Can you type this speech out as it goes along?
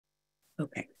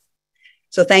Okay.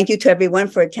 So thank you to everyone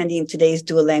for attending today's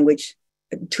virtual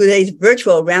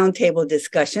roundtable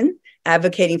discussion,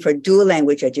 advocating for dual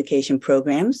language education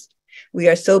programs. We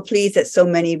are so pleased that so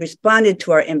many responded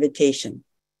to our invitation.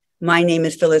 My name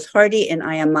is Phyllis Hardy, and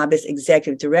I am MABE's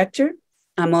Executive Director.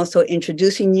 I'm also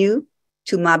introducing you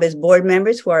to MABE's board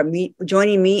members who are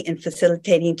joining me in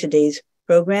facilitating today's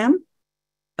program.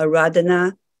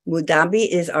 Aradhana Mudabi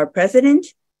is our president,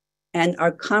 and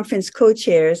our conference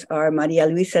co-chairs are Maria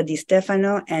Luisa Di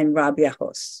Stefano and Rabia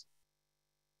Hos.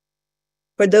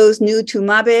 For those new to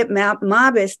MABE,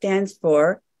 MABE stands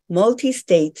for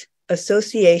Multi-State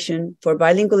Association for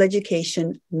Bilingual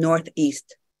Education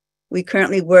Northeast. We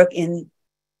currently work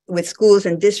with schools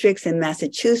and districts in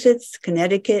Massachusetts,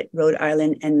 Connecticut, Rhode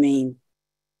Island, and Maine.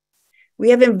 We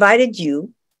have invited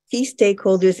you, key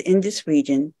stakeholders in this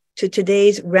region, to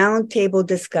today's roundtable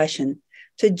discussion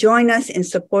to join us in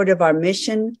support of our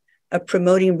mission of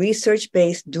promoting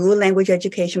research-based dual language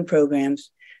education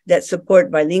programs that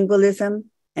support bilingualism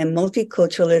and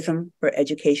multiculturalism for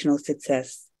educational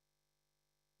success.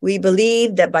 We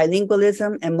believe that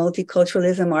bilingualism and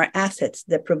multiculturalism are assets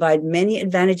that provide many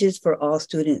advantages for all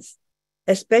students,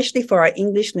 especially for our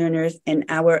English learners and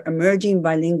our emerging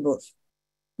bilinguals.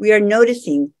 We are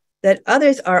noticing that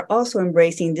others are also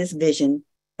embracing this vision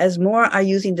as more are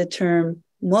using the term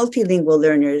multilingual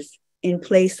learners in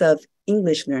place of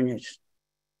English learners.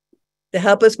 To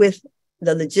help us with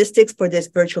the logistics for this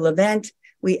virtual event,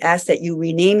 we ask that you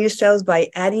rename yourselves by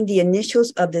adding the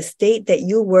initials of the state that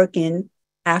you work in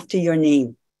after your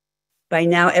name. By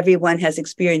now, everyone has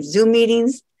experienced Zoom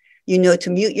meetings. You know to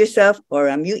mute yourself or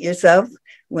unmute yourself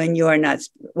when you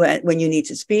need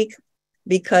to speak.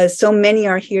 Because so many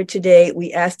are here today,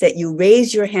 we ask that you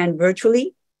raise your hand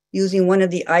virtually using one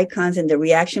of the icons in the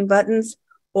reaction buttons,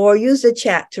 or use the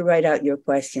chat to write out your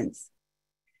questions.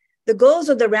 The goals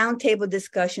of the roundtable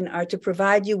discussion are to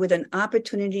provide you with an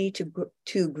opportunity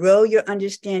to grow your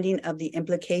understanding of the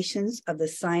implications of the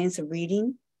science of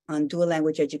reading on dual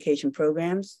language education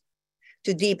programs,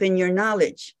 to deepen your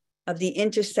knowledge of the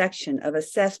intersection of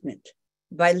assessment,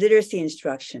 biliteracy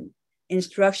instruction,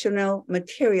 instructional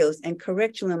materials, and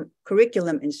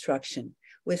curriculum instruction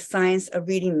with science of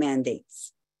reading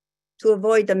mandates, to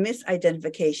avoid the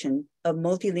misidentification of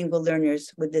multilingual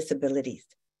learners with disabilities,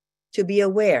 to be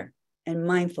aware and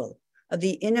mindful of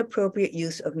the inappropriate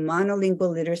use of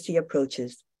monolingual literacy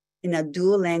approaches in a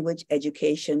dual language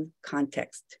education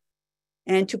context,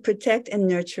 and to protect and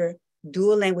nurture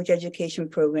dual language education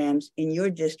programs in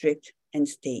your district and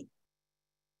state.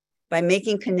 By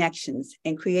making connections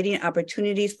and creating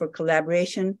opportunities for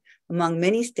collaboration among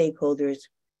many stakeholders,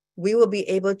 we will be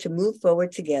able to move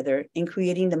forward together in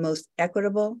creating the most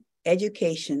equitable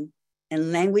education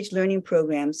and language learning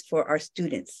programs for our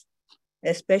students,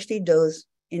 especially those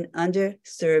in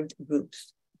underserved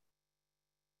groups.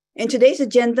 In today's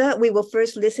agenda, we will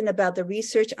first listen about the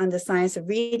research on the science of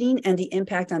reading and the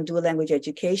impact on dual language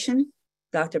education.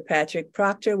 Dr. Patrick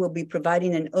Proctor will be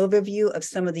providing an overview of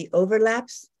some of the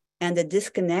overlaps and the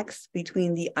disconnects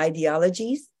between the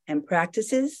ideologies and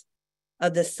practices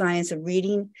of the science of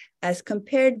reading as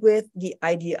compared with the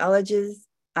ideologies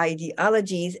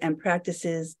and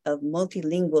practices of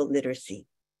multilingual literacy.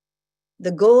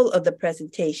 The goal of the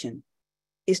presentation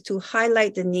is to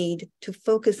highlight the need to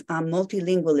focus on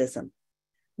multilingualism,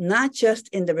 not just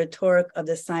in the rhetoric of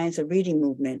the science of reading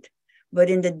movement, but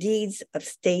in the deeds of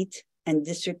state and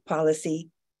district policy,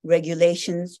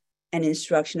 regulations, and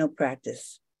instructional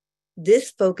practice. This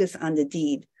focus on the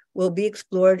deed will be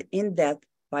explored in depth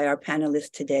by our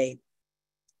panelists today.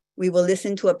 We will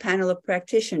listen to a panel of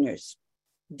practitioners,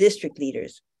 district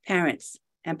leaders, parents,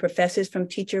 and professors from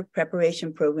teacher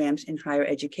preparation programs in higher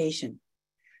education,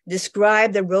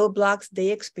 describe the roadblocks they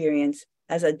experience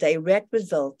as a direct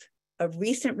result of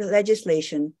recent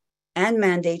legislation and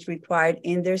mandates required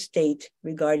in their state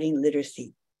regarding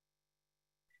literacy.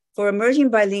 For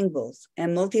emerging bilinguals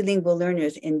and multilingual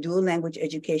learners in dual language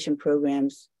education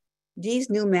programs, these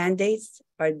new mandates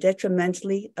are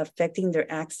detrimentally affecting their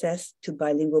access to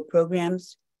bilingual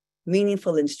programs,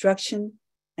 meaningful instruction,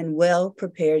 and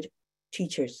well-prepared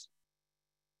teachers.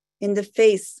 In the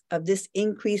face of this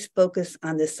increased focus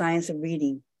on the science of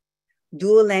reading,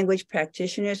 dual language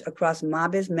practitioners across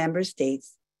MABE's member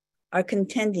states are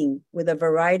contending with a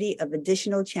variety of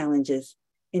additional challenges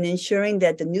in ensuring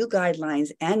that the new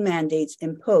guidelines and mandates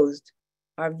imposed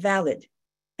are valid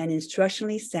and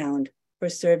instructionally sound for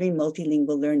serving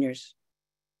multilingual learners.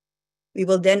 We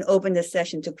will then open the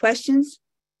session to questions.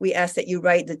 We ask that you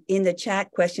write in the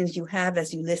chat questions you have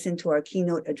as you listen to our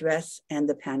keynote address and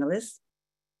the panelists.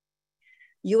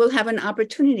 You will have an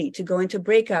opportunity to go into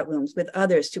breakout rooms with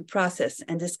others to process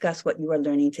and discuss what you are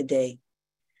learning today.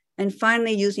 And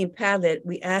finally, using Padlet,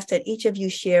 we ask that each of you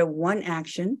share one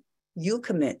action you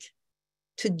commit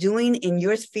to doing in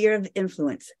your sphere of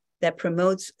influence that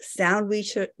promotes sound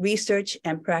research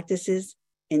and practices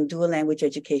in dual language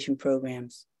education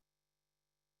programs.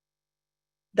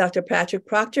 Dr. Patrick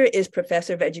Proctor is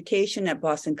Professor of Education at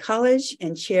Boston College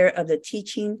and Chair of the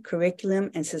Teaching, Curriculum,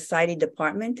 and Society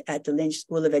Department at the Lynch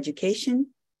School of Education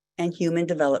and Human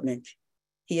Development.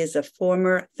 He is a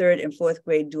former 3rd and 4th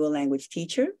grade dual language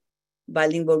teacher,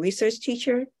 bilingual research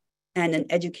teacher, and an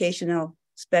educational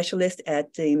specialist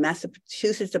at the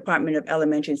Massachusetts Department of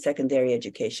Elementary and Secondary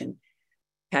Education.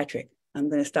 Patrick, I'm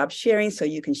going to stop sharing so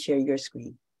you can share your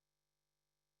screen.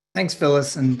 Thanks,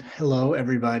 Phyllis, and hello,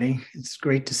 everybody. It's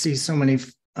great to see so many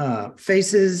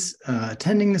faces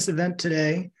attending this event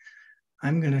today.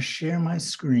 I'm going to share my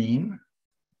screen.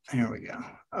 There we go.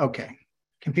 Okay.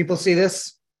 Can people see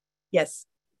this? Yes.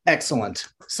 Excellent.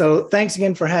 So thanks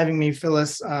again for having me,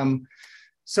 Phyllis.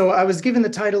 So I was given the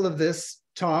title of this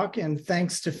talk, and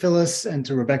thanks to Phyllis and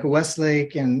to Rebecca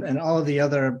Westlake and all of the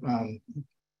other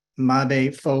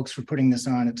MABE folks for putting this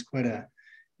on. It's quite an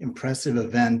impressive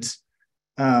event.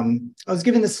 I was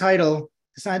given this title,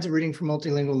 The Science of Reading for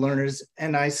Multilingual Learners,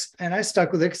 and I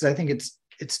stuck with it because I think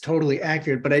it's totally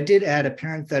accurate, but I did add a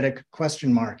parenthetic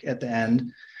question mark at the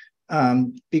end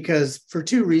because for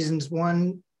two reasons.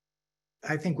 One,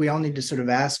 I think we all need to sort of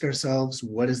ask ourselves,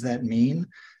 what does that mean?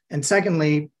 And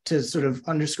secondly, to sort of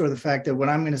underscore the fact that what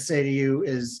I'm going to say to you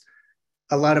is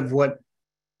a lot of what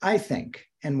I think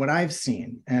and what I've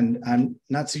seen. And I'm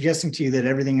not suggesting to you that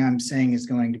everything I'm saying is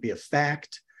going to be a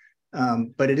fact.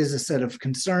 But it is a set of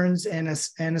concerns and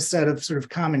a set of sort of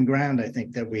common ground, I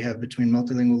think, that we have between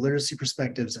multilingual literacy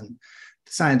perspectives and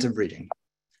the science of reading.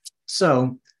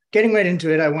 So getting right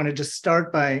into it, I want to just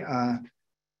start by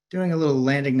doing a little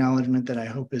land acknowledgement that I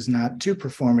hope is not too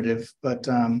performative, but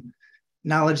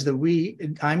knowledge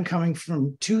that I'm coming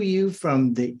to you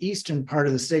from the eastern part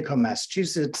of the state called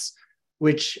Massachusetts,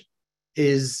 which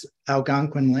is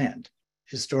Algonquin land.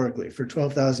 Historically, for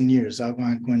 12,000 years,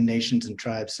 Algonquin nations and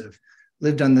tribes have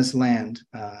lived on this land,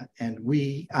 and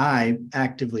I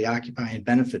actively occupy and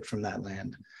benefit from that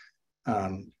land.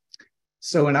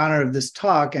 So in honor of this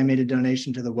talk, I made a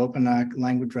donation to the Wampanoag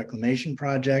Language Reclamation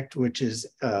Project, which is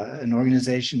an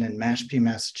organization in Mashpee,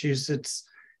 Massachusetts,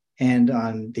 and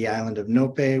on the island of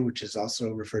Nope, which is also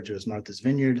referred to as Martha's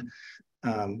Vineyard,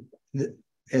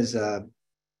 as a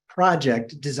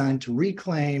project designed to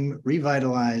reclaim,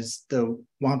 revitalize the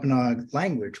Wampanoag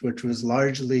language, which was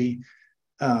largely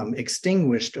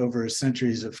extinguished over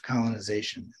centuries of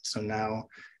colonization. So now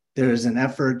there is an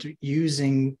effort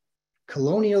using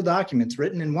colonial documents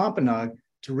written in Wampanoag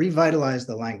to revitalize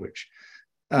the language.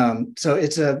 So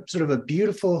it's a sort of a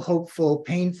beautiful, hopeful,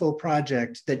 painful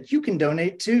project that you can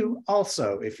donate to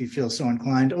also if you feel so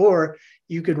inclined, or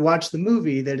you could watch the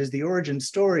movie that is the origin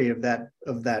story of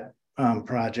that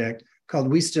project called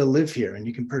We Still Live Here, and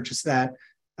you can purchase that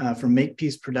from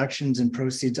Makepeace Productions, and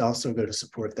proceeds also go to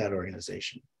support that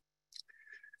organization.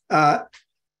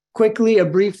 Quickly, a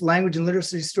brief language and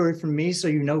literacy story from me so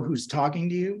you know who's talking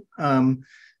to you.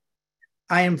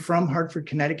 I am from Hartford,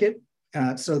 Connecticut,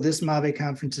 so this MABE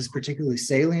conference is particularly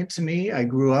salient to me. I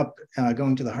grew up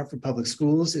going to the Hartford Public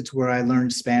Schools. It's where I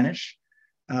learned Spanish,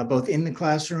 both in the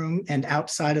classroom and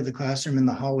outside of the classroom in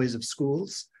the hallways of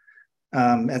schools.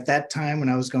 At that time when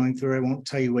I was going through, I won't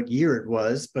tell you what year it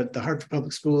was, but the Hartford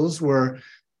Public Schools were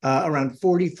around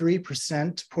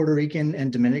 43% Puerto Rican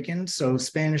and Dominican, so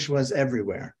Spanish was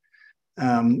everywhere.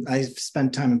 I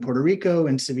spent time in Puerto Rico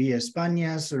and Sevilla,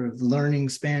 España, sort of learning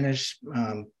Spanish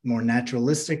more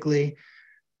naturalistically.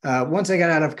 Once I got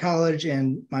out of college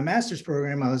and my master's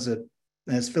program, I was,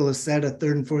 as Phyllis said, a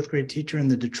 3rd and 4th grade teacher in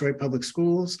the Detroit Public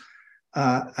Schools.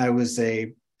 I was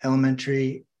at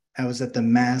the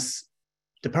Mass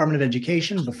Department of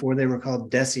Education before they were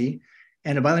called DESE,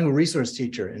 and a bilingual resource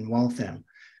teacher in Waltham.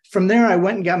 From there, I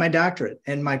went and got my doctorate,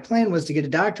 and my plan was to get a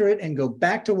doctorate and go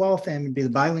back to Waltham and be the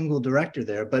bilingual director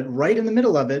there. But right in the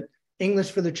middle of it, English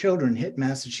for the Children hit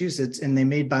Massachusetts, and they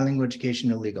made bilingual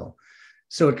education illegal.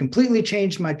 So it completely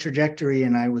changed my trajectory,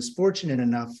 and I was fortunate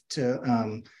enough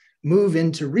to move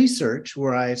into research,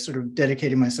 where I sort of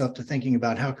dedicated myself to thinking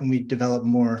about how can we develop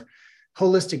more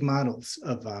holistic models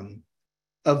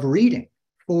of reading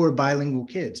for bilingual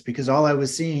kids, because all I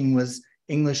was seeing was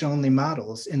English-only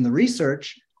models in the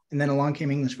research, and then along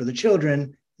came English for the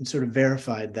Children and sort of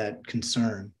verified that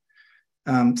concern.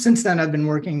 Since then, I've been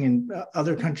working in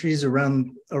other countries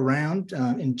around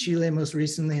in Chile, most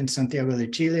recently in Santiago de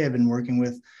Chile. I've been working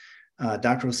with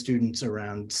doctoral students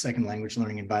around second language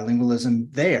learning and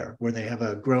bilingualism there, where they have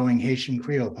a growing Haitian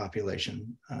Creole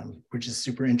population, which is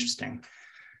super interesting.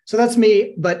 So that's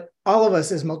me, but all of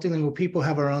us as multilingual people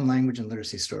have our own language and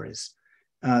literacy stories.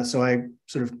 So I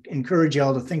sort of encourage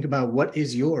y'all to think about what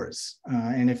is yours.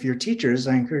 And if you're teachers,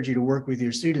 I encourage you to work with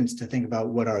your students to think about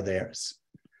what are theirs.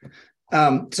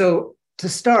 So to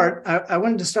start, I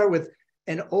wanted to start with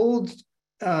an old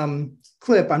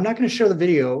clip. I'm not going to show the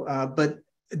video, but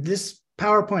this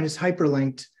PowerPoint is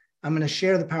hyperlinked. I'm going to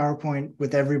share the PowerPoint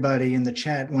with everybody in the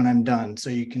chat when I'm done so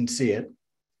you can see it.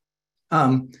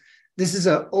 This is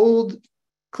an old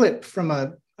clip from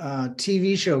a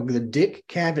TV show, the Dick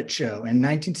Cavett Show in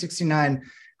 1969.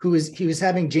 He was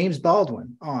having James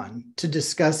Baldwin on to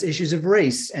discuss issues of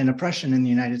race and oppression in the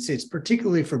United States,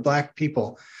 particularly for Black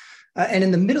people. And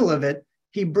in the middle of it,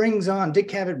 Dick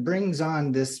Cavett brings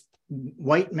on this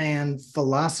white man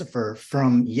philosopher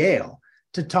from Yale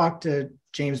to talk to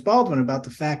James Baldwin about the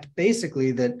fact,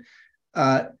 basically,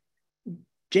 that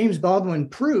James Baldwin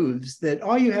proves that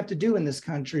all you have to do in this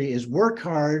country is work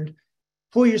hard,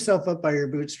 pull yourself up by your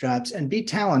bootstraps, and be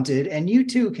talented, and you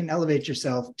too can elevate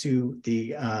yourself to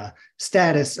the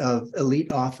status of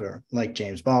elite author like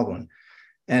James Baldwin.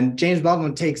 And James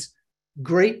Baldwin takes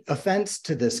great offense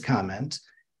to this comment.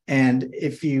 And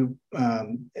if you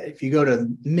go to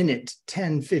minute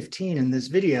 10, 15 in this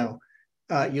video,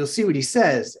 you'll see what he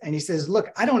says. And he says, look,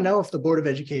 I don't know if the Board of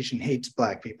Education hates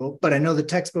Black people, but I know the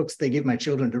textbooks they give my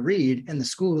children to read and the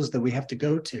schools that we have to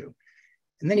go to.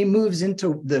 And then he moves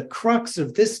into the crux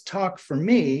of this talk for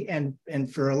me, and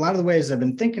for a lot of the ways I've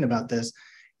been thinking about this.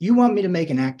 You want me to make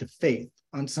an act of faith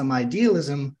on some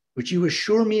idealism which you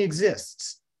assure me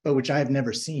exists, but which I have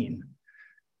never seen.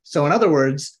 So in other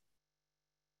words,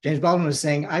 James Baldwin was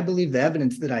saying, I believe the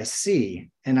evidence that I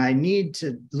see, and I need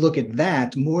to look at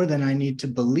that more than I need to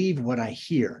believe what I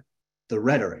hear, the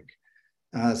rhetoric.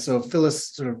 So Phyllis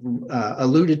sort of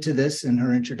alluded to this in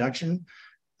her introduction.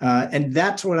 And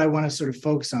that's what I want to sort of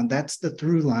focus on. That's the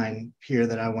through line here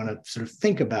that I want to sort of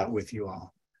think about with you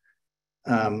all.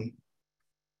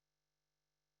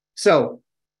 So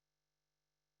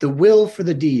the will for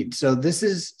the deed. So this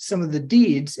is some of the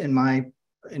deeds in my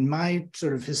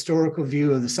sort of historical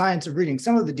view of the science of reading.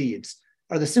 Some of the deeds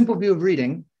are the simple view of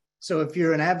reading. So if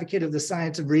you're an advocate of the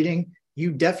science of reading,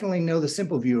 you definitely know the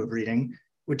simple view of reading,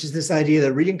 which is this idea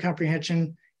that reading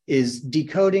comprehension is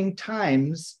decoding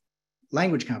times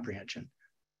language comprehension.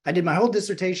 I did my whole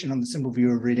dissertation on the simple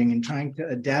view of reading and trying to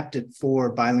adapt it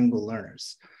for bilingual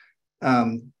learners.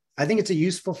 I think it's a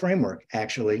useful framework,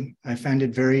 actually. I found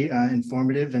it very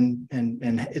informative, and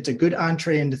it's a good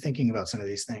entree into thinking about some of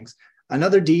these things.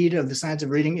 Another deed of the science of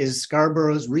reading is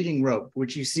Scarborough's reading rope,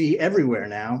 which you see everywhere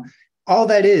now. All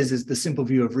that is the simple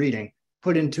view of reading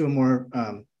put into a more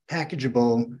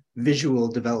packageable visual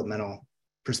developmental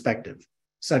perspective,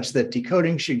 such that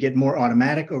decoding should get more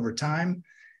automatic over time,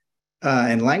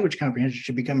 and language comprehension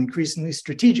should become increasingly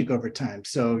strategic over time.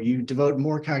 So you devote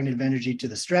more cognitive energy to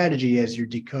the strategy as your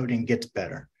decoding gets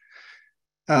better.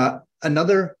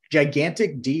 Another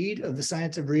gigantic deed of the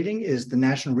science of reading is the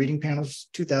National Reading Panel's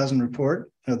 2000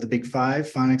 report of the Big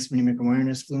Five: phonics, phonemic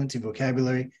awareness, fluency,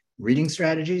 vocabulary, reading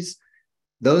strategies.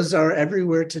 Those are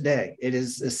everywhere today. It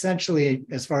is essentially,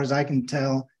 as far as I can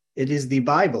tell, it is the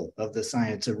Bible of the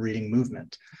science of reading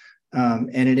movement.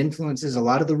 And it influences a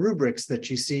lot of the rubrics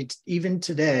that you see even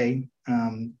today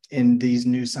in these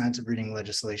new science of reading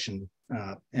legislation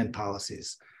and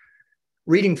policies.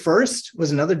 Reading first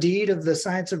was another deed of the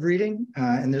science of reading,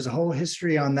 and there's a whole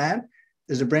history on that.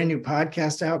 There's a brand new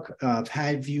podcast out of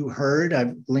Have You Heard?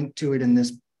 I've linked to it in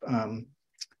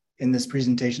this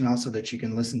presentation also that you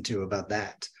can listen to about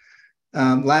that.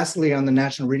 Lastly, on the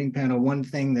National Reading Panel, one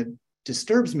thing that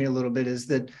disturbs me a little bit is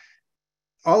that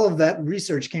all of that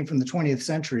research came from the 20th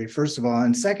century, first of all.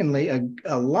 And secondly,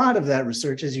 a lot of that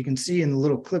research, as you can see in the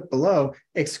little clip below,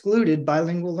 excluded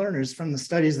bilingual learners from the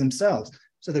studies themselves.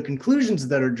 So the conclusions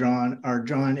that are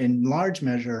drawn in large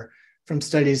measure from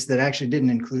studies that actually didn't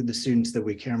include the students that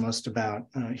we care most about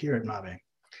here at MABE.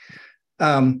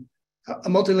 A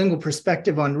multilingual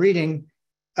perspective on reading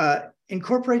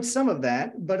incorporates some of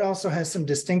that, but also has some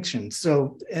distinctions.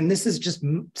 So, and this is just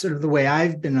sort of the way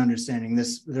I've been understanding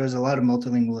this. There's a lot of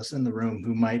multilingualists in the room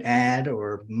who might add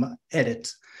or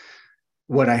edit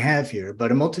what I have here, but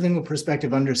a multilingual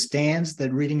perspective understands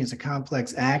that reading is a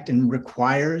complex act and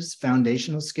requires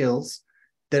foundational skills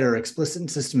that are explicit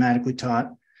and systematically taught.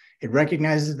 It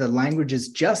recognizes that language is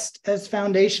just as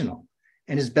foundational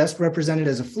and is best represented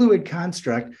as a fluid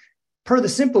construct per the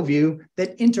simple view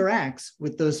that interacts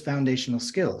with those foundational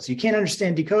skills. You can't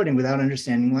understand decoding without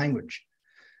understanding language.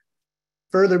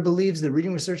 further believes that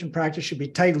reading research and practice should be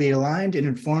tightly aligned and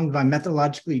informed by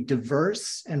methodologically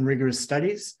diverse and rigorous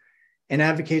studies, and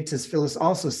advocates, as Phyllis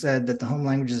also said, that the home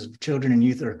languages of children and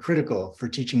youth are critical for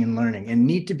teaching and learning and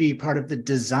need to be part of the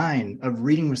design of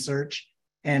reading research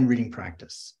and reading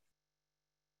practice.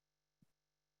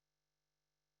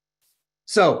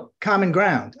 So, common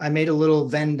ground. I made a little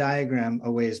Venn diagram a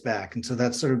ways back, and so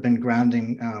that's sort of been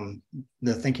grounding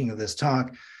the thinking of this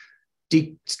talk.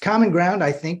 Common ground,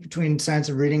 I think, between science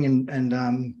of reading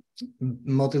and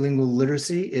multilingual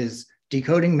literacy is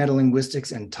decoding,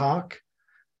 metalinguistics, and talk.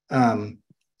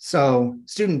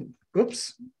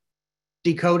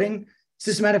 Decoding.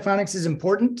 Systematic phonics is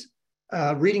important.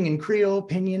 Reading in Creole,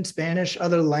 Pinyin, Spanish,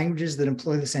 other languages that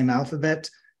employ the same alphabet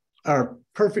are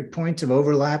perfect points of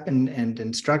overlap and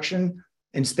instruction.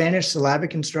 In Spanish,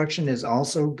 syllabic instruction is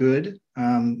also good.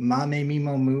 Ma, me, mi,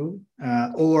 mo, mu,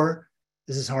 or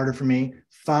this is harder for me,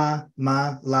 fa,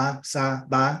 ma, la, sa,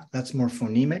 ba. That's more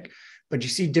phonemic. But you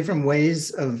see different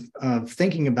ways of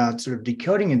thinking about sort of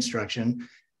decoding instruction,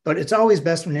 but it's always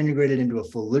best when integrated into a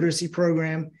full literacy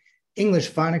program. English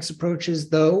phonics approaches,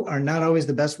 though, are not always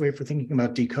the best way for thinking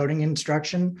about decoding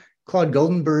instruction. Claude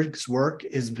Goldenberg's work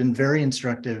has been very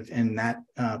instructive in that,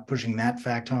 pushing that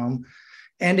fact home.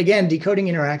 And again, decoding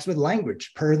interacts with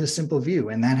language per the simple view,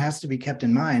 and that has to be kept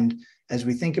in mind as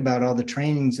we think about all the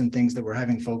trainings and things that we're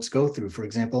having folks go through. For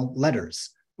example,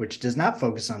 letters, which does not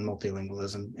focus on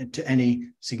multilingualism to any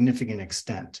significant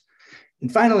extent.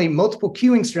 And finally, multiple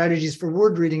cueing strategies for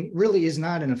word reading really is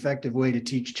not an effective way to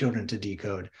teach children to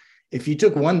decode. If you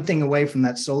took one thing away from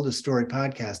that Sold a Story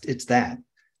podcast, it's that.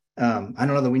 I don't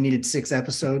know that we needed 6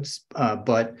 episodes,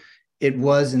 but it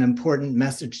was an important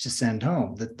message to send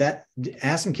home, that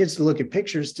asking kids to look at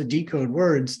pictures to decode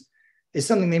words is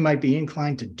something they might be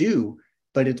inclined to do,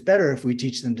 but it's better if we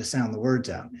teach them to sound the words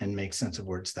out and make sense of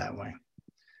words that way.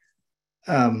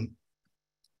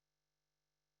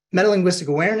 Metalinguistic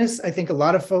awareness, I think a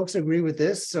lot of folks agree with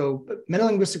this. So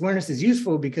metalinguistic awareness is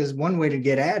useful because one way to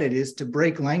get at it is to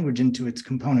break language into its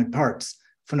component parts: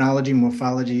 phonology,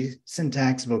 morphology,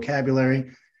 syntax,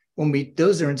 vocabulary.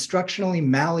 Those are instructionally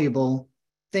malleable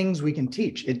things we can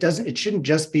teach. It shouldn't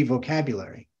just be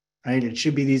vocabulary, right? It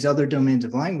should be these other domains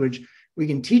of language. We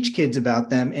can teach kids about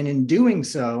them, and in doing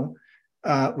so,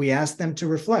 we ask them to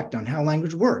reflect on how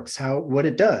language works, what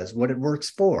it does, what it works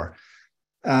for.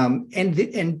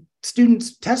 And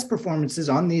students' test performances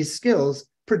on these skills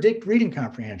predict reading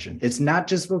comprehension. It's not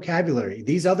just vocabulary.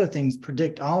 These other things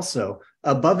predict also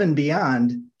above and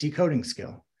beyond decoding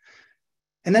skill.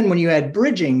 And then when you add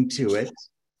bridging to it,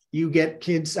 you get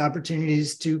kids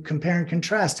opportunities to compare and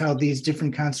contrast how these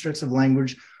different constructs of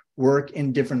language work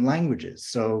in different languages.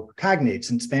 So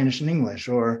cognates in Spanish and English,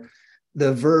 or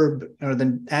the verb or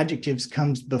the adjectives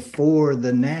comes before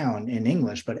the noun in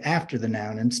English, but after the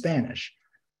noun in Spanish.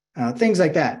 Things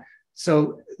like that.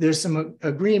 So there's some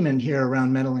agreement here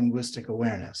around metalinguistic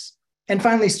awareness. And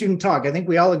finally, student talk. I think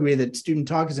we all agree that student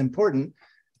talk is important.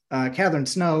 Catherine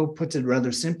Snow puts it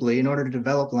rather simply: in order to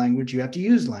develop language, you have to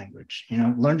use language.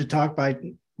 Learn to talk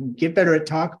get better at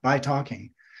talk by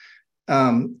talking.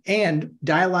 And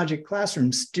dialogic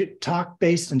classrooms,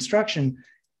 talk-based instruction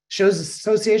shows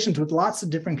associations with lots of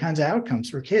different kinds of outcomes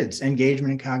for kids: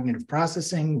 engagement and cognitive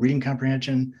processing, reading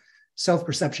comprehension,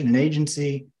 self-perception and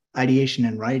agency, ideation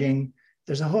and writing.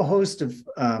 There's a whole host of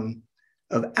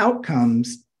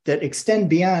outcomes that extend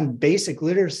beyond basic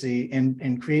literacy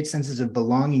and create senses of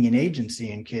belonging and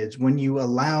agency in kids when you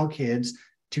allow kids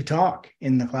to talk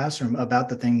in the classroom about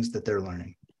the things that they're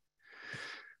learning.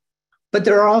 But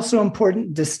there are also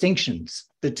important distinctions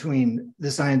between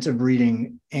the science of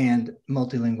reading and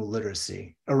multilingual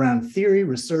literacy around theory,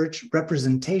 research,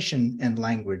 representation, and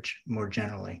language more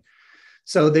generally.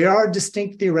 So there are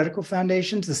distinct theoretical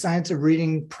foundations. The science of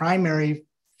reading primary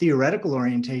theoretical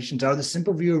orientations are the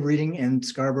simple view of reading and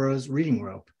Scarborough's reading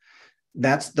rope.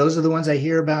 Those are the ones I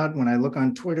hear about when I look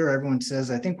on Twitter. Everyone says,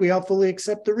 I think we all fully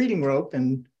accept the reading rope.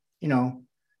 And,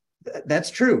 that's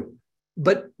true.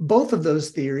 But both of those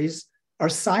theories are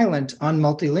silent on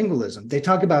multilingualism. They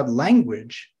talk about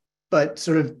language, but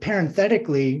sort of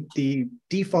parenthetically, the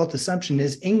default assumption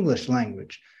is English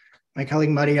language. My colleague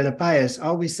Mariela Paez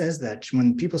always says that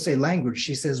when people say language,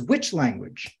 she says, which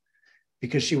language?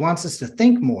 Because she wants us to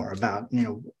think more about,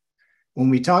 when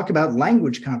we talk about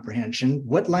language comprehension,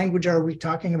 what language are we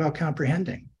talking about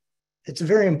comprehending? It's a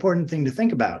very important thing to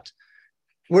think about.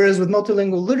 Whereas with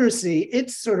multilingual literacy,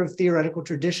 its sort of theoretical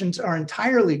traditions are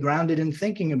entirely grounded in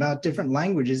thinking about different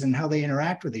languages and how they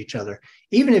interact with each other.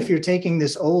 Even if you're taking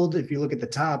this old, if you look at the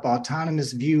top,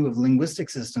 autonomous view of linguistic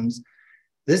systems,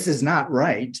 this is not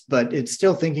right, but it's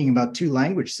still thinking about two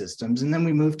language systems. And then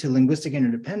we move to linguistic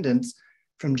interdependence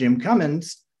from Jim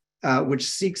Cummins, which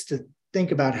seeks to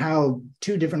think about how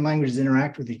two different languages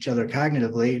interact with each other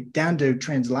cognitively, down to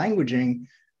translanguaging,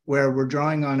 where we're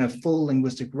drawing on a full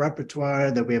linguistic repertoire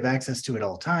that we have access to at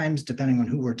all times, depending on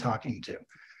who we're talking to.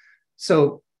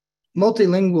 So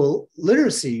multilingual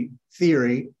literacy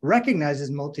theory recognizes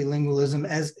multilingualism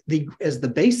as the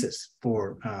basis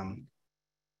for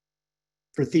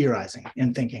theorizing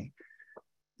and thinking.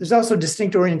 There's also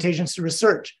distinct orientations to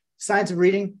research. Science of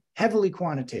reading, heavily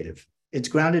quantitative. It's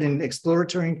grounded in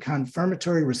exploratory and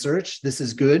confirmatory research. This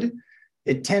is good.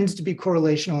 It tends to be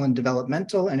correlational and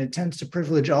developmental, and it tends to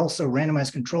privilege also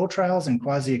randomized control trials and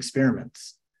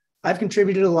quasi-experiments. I've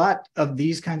contributed a lot of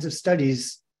these kinds of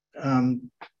studies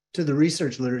to the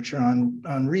research literature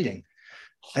on reading.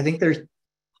 I think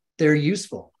they're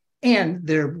useful, and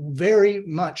they're very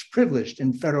much privileged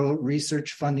in federal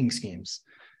research funding schemes.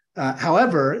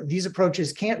 However, these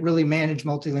approaches can't really manage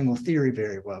multilingual theory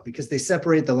very well because they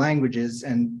separate the languages,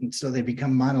 and so they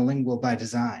become monolingual by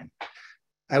design.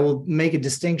 I will make a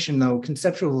distinction, though.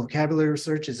 Conceptual vocabulary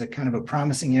research is a kind of a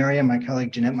promising area. My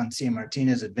colleague Jeanette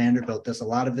Mancia-Martinez at Vanderbilt does a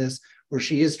lot of this, where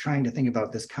she is trying to think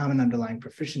about this common underlying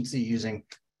proficiency using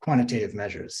quantitative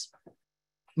measures.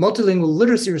 Multilingual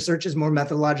literacy research is more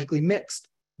methodologically mixed.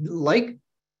 Like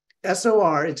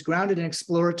SOR, it's grounded in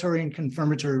exploratory and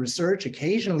confirmatory research,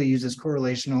 occasionally uses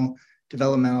correlational,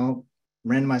 developmental,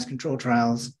 randomized control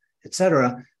trials, et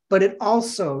cetera, but it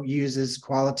also uses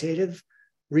qualitative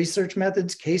research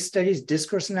methods, case studies,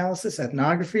 discourse analysis,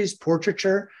 ethnographies,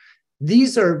 portraiture.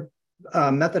 These are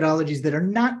methodologies that are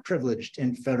not privileged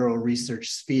in federal research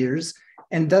spheres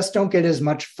and thus don't get as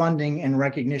much funding and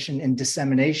recognition and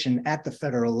dissemination at the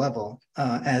federal level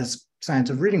as science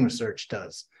of reading research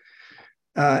does.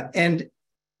 And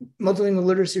multilingual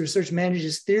literacy research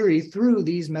manages theory through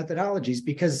these methodologies,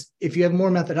 because if you have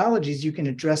more methodologies, you can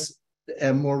address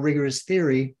a more rigorous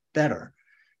theory better.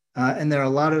 And there are a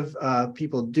lot of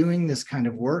people doing this kind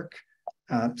of work,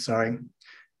 who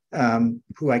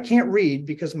I can't read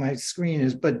because my screen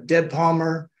is, but Deb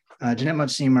Palmer, Jeanette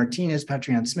Mancia-Martinez,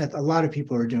 Patrion Smith, a lot of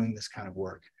people are doing this kind of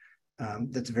work.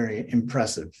 That's very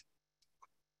impressive.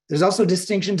 There's also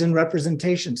distinctions in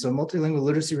representation. So multilingual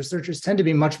literacy researchers tend to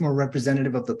be much more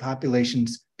representative of the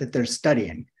populations that they're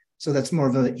studying. So that's more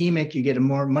of an EMIC. You get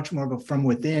much more of a from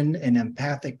within and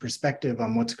empathic perspective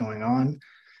on what's going on.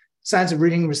 Science of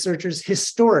reading researchers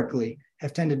historically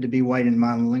have tended to be white and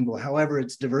monolingual. However,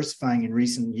 it's diversifying in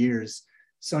recent years.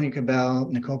 Sonia Cabell,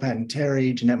 Nicole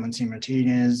Patton-Terry, Jeanette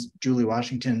Mancia-Martinez, Julie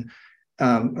Washington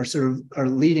are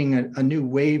leading a new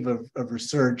wave of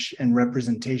research and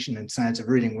representation in science of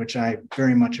reading, which I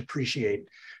very much appreciate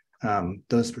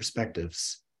those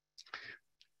perspectives.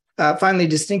 Finally,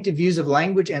 distinctive views of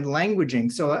language and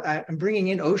languaging. So I'm bringing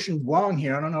in Ocean Wong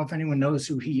here. I don't know if anyone knows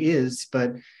who he is,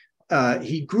 but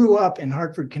he grew up in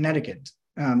Hartford, Connecticut.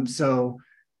 So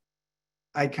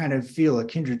I kind of feel a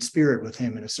kindred spirit with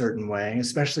him in a certain way,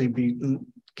 especially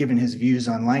given his views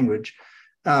on language.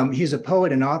 He's a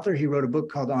poet and author. He wrote a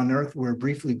book called On Earth, We're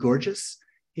Briefly Gorgeous.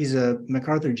 He's a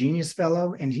MacArthur Genius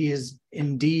Fellow, and he is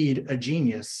indeed a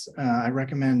genius. I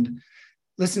recommend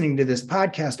listening to this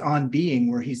podcast On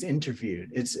Being, where he's interviewed.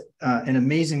 It's an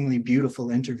amazingly beautiful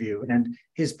interview, and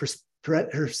his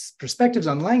perspectives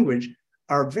on language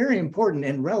are very important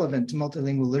and relevant to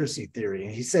multilingual literacy theory.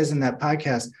 And he says in that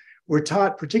podcast, we're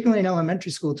taught, particularly in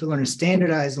elementary school, to learn a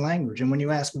standardized language. And when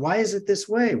you ask, why is it this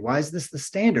way? Why is this the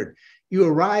standard? You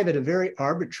arrive at a very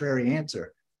arbitrary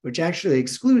answer, which actually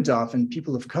excludes often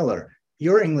people of color.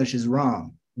 Your English is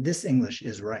wrong. This English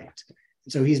is right.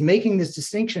 So he's making this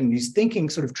distinction. He's thinking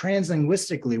sort of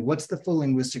translinguistically, what's the full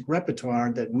linguistic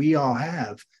repertoire that we all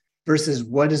have versus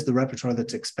what is the repertoire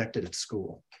that's expected at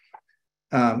school?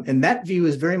 And that view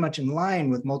is very much in line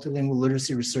with multilingual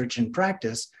literacy research and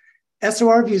practice.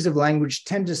 SOR views of language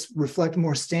tend to reflect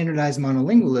more standardized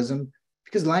monolingualism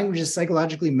because language is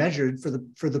psychologically measured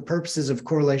for the purposes of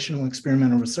correlational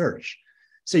experimental research.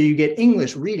 So you get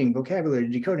English reading, vocabulary,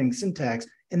 decoding, syntax,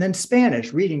 and then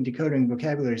Spanish reading, decoding,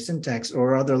 vocabulary, syntax,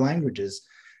 or other languages.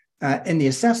 And the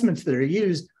assessments that are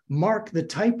used mark the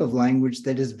type of language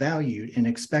that is valued and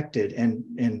expected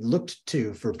and looked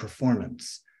to for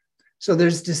performance. So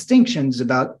there's distinctions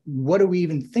about what do we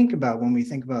even think about when we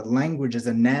think about language as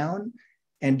a noun,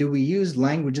 and do we use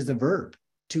language as a verb,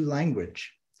 to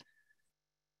language?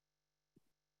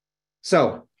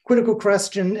 So critical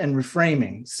question and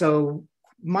reframing. So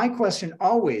my question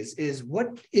always is,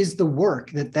 what is the work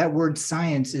that word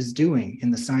science is doing in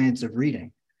the science of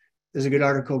reading? There's a good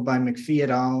article by McPhee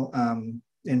et al.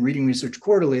 in Reading Research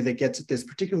Quarterly that gets at this,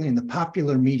 particularly in the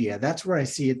popular media. That's where I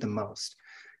see it the most.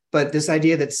 But this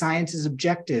idea that science is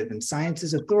objective and science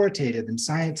is authoritative and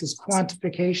science is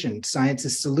quantification, science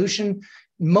is solution.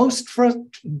 Most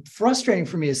frustrating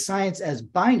for me is science as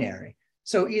binary.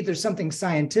 So either something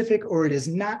scientific or it is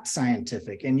not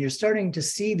scientific. And you're starting to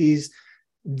see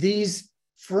these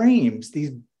frames,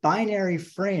 these binary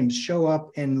frames show up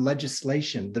in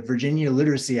legislation. The Virginia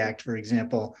Literacy Act, for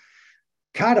example,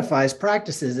 codifies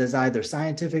practices as either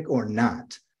scientific or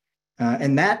not.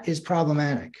 And that is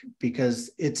problematic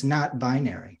because it's not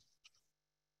binary.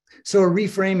 So a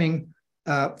reframing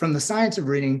from the science of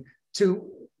reading to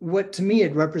what, to me,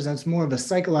 it represents more of a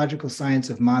psychological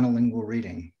science of monolingual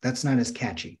reading. That's not as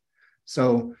catchy.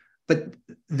 So, but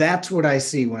that's what I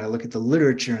see when I look at the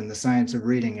literature and the science of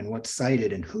reading and what's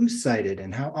cited and who's cited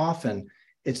and how often.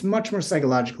 It's much more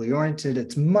psychologically oriented.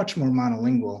 It's much more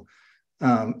monolingual.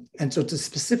 And so it's a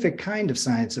specific kind of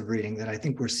science of reading that I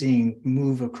think we're seeing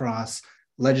move across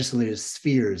legislative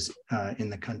spheres in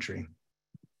the country.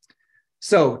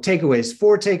 So takeaways,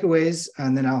 4 takeaways,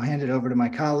 and then I'll hand it over to my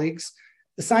colleagues.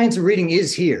 The science of reading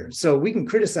is here. So we can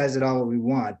criticize it all we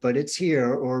want, but it's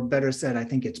here, or better said, I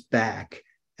think it's back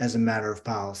as a matter of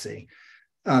policy.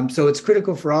 So it's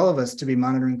critical for all of us to be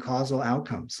monitoring causal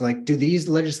outcomes. Like, do these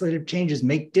legislative changes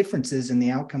make differences in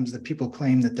the outcomes that people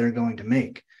claim that they're going to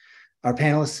make? Our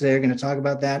panelists today are going to talk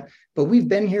about that, but we've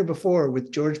been here before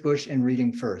with George Bush and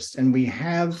Reading First, and we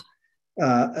have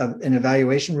an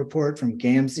evaluation report from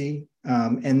GAMSI,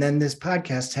 and then this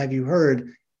podcast, Have You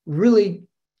Heard, really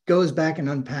goes back and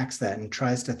unpacks that and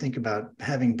tries to think about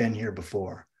having been here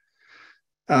before.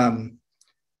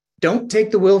 Don't take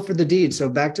the will for the deed. So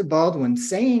back to Baldwin,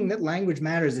 saying that language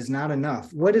matters is not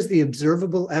enough. What is the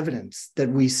observable evidence that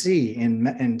we see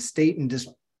in state and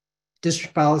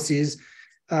district policies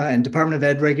and Department of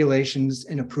Ed regulations,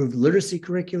 in approved literacy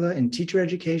curricula, in teacher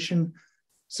education?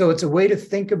 So it's a way to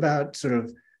think about sort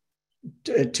of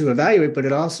to evaluate, but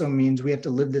it also means we have to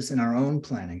live this in our own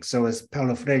planning. So as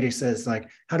Paulo Freire says, like,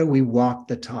 how do we walk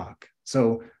the talk?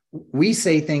 So we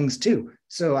say things too.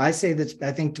 So I say that,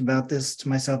 I think about this to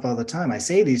myself all the time. I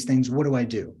say these things, what do I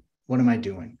do? What am I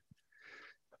doing?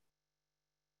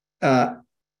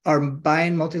 Are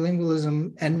buy-in,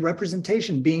 multilingualism, and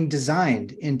representation being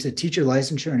designed into teacher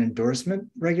licensure and endorsement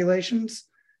regulations?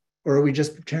 Or are we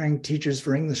just preparing teachers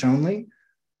for English only?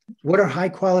 What are high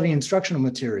quality instructional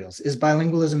materials? Is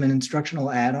bilingualism an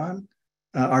instructional add-on?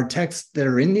 Are texts that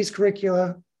are in these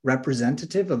curricula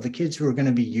representative of the kids who are going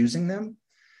to be using them?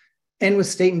 And with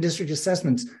state and district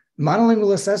assessments,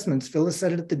 monolingual assessments, Phyllis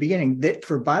said it at the beginning, that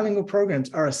for bilingual programs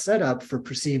are a setup for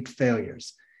perceived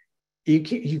failures.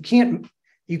 You can't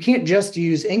just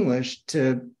use English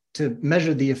to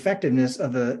measure the effectiveness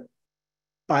of a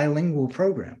bilingual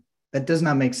program. That does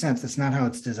not make sense. That's not how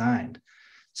it's designed.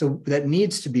 So that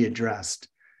needs to be addressed.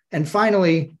 And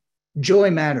finally,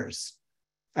 joy matters.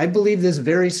 I believe this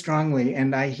very strongly,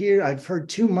 and I've heard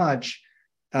too much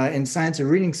in science of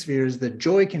reading spheres that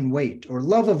joy can wait, or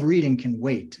love of reading can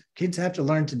wait. Kids have to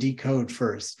learn to decode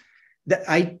first.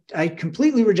 I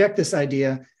completely reject this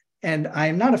idea, and I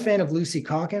am not a fan of Lucy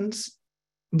Calkins,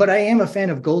 but I am a fan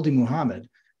of Goldie Muhammad,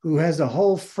 who has a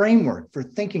whole framework for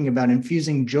thinking about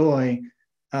infusing joy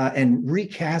and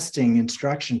recasting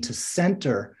instruction to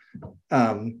center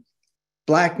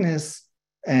Blackness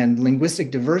and linguistic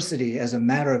diversity as a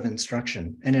matter of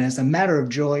instruction, and as a matter of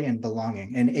joy and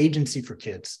belonging and agency for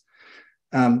kids.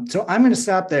 So I'm going to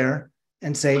stop there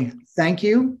and say thank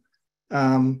you,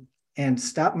 and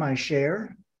stop my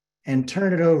share and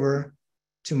turn it over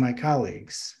to my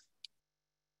colleagues.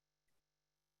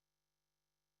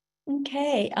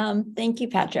 Okay, thank you,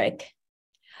 Patrick.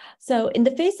 So in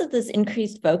the face of this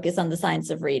increased focus on the science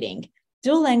of reading,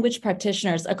 dual language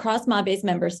practitioners across MABE's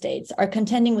member states are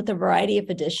contending with a variety of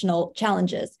additional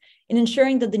challenges in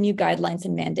ensuring that the new guidelines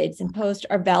and mandates imposed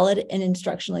are valid and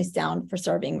instructionally sound for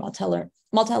serving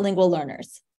multilingual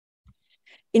learners.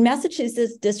 In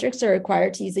Massachusetts, districts are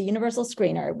required to use a universal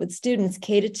screener with students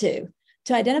K-2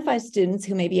 to identify students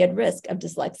who may be at risk of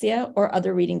dyslexia or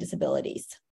other reading disabilities.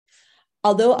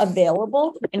 Although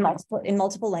available in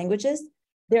multiple languages,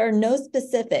 there are no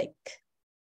specific,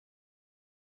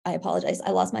 I apologize,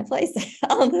 I lost my place.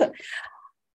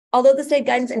 Although the state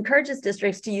guidance encourages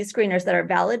districts to use screeners that are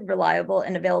valid, reliable,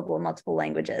 and available in multiple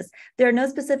languages, there are no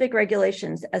specific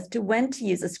regulations as to when to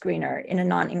use a screener in a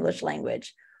non-English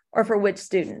language or for which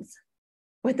students.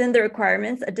 Within the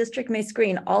requirements, a district may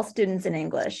screen all students in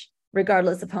English,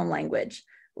 regardless of home language,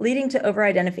 leading to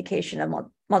over-identification of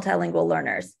multilingual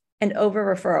learners and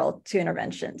over-referral to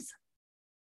interventions.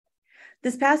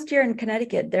 This past year in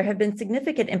Connecticut, there have been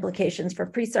significant implications for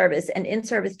pre-service and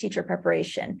in-service teacher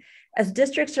preparation, as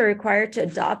districts are required to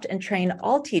adopt and train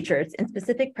all teachers in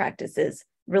specific practices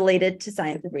related to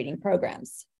science of reading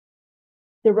programs.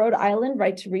 The Rhode Island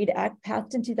Right to Read Act,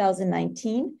 passed in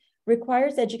 2019,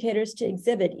 requires educators to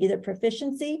exhibit either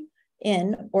proficiency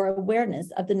in or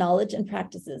awareness of the knowledge and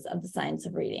practices of the science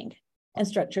of reading and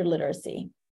structured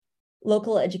literacy.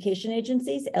 Local education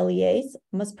agencies, LEAs,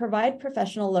 must provide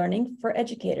professional learning for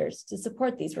educators to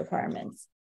support these requirements.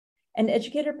 And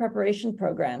educator preparation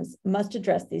programs must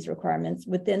address these requirements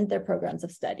within their programs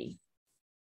of study.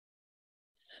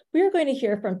 We are going to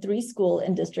hear from 3 school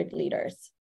and district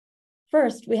leaders.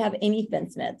 First, we have Amy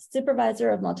Finsmith, supervisor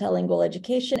of multilingual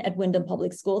education at Windham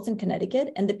Public Schools in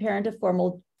Connecticut and the parent of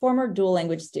former dual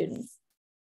language students.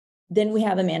 Then we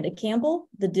have Amanda Campbell,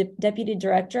 the Deputy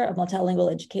Director of Multilingual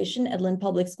Education at Lynn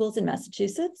Public Schools in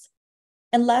Massachusetts.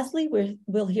 And lastly,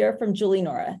 we'll hear from Julie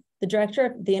Nora, the Director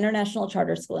of the International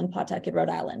Charter School in Pawtucket, Rhode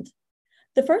Island.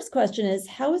 The first question is,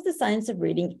 how is the science of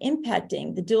reading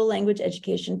impacting the dual language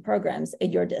education programs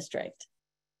at your district?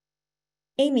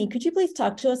 Amy, could you please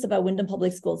talk to us about Windham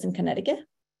Public Schools in Connecticut?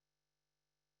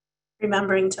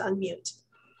 Remembering to unmute.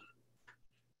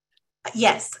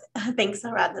 Yes, thanks,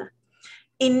 Aradna.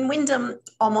 In Windham,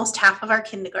 almost half of our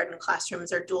kindergarten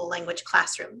classrooms are dual language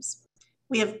classrooms.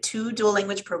 We have 2 dual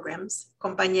language programs,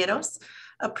 Compañeros,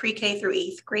 a pre-K through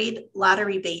 8th grade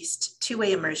lottery-based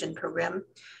 2-way immersion program,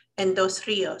 and Dos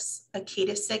Rios, a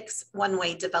K-6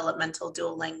 one-way developmental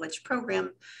dual language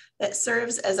program that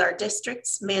serves as our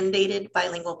district's mandated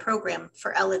bilingual program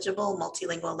for eligible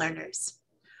multilingual learners.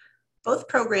 Both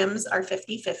programs are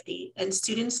 50-50, and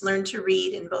students learn to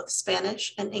read in both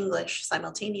Spanish and English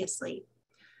simultaneously.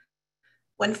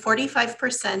 When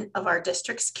 45% of our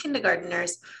district's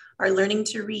kindergarteners are learning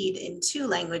to read in 2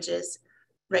 languages,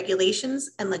 regulations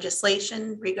and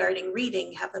legislation regarding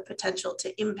reading have the potential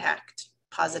to impact,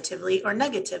 positively or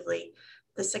negatively,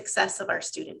 the success of our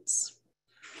students.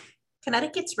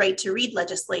 Connecticut's Right to Read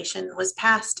legislation was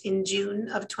passed in June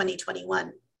of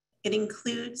 2021. It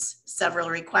includes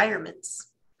several requirements.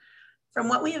 From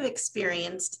what we have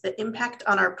experienced, the impact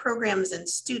on our programs and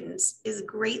students is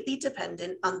greatly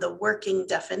dependent on the working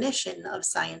definition of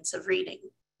science of reading.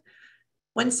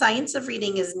 When science of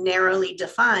reading is narrowly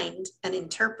defined and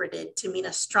interpreted to mean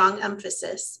a strong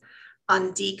emphasis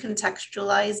on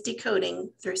decontextualized decoding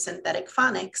through synthetic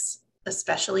phonics,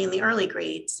 especially in the early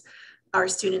grades, our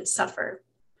students suffer.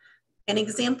 An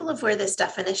example of where this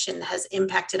definition has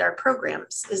impacted our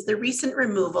programs is the recent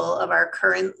removal of our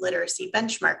current literacy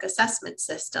benchmark assessment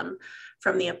system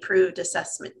from the approved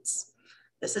assessments.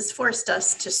 This has forced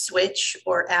us to switch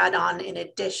or add on an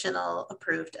additional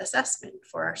approved assessment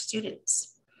for our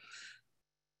students.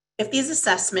 If these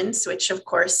assessments, which of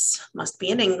course must be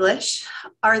in English,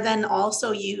 are then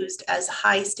also used as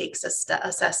high stakes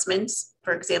assessments,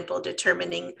 for example,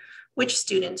 determining which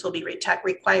students will be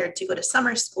required to go to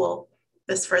summer school,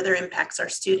 this further impacts our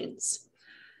students.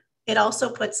 It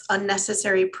also puts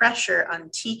unnecessary pressure on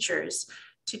teachers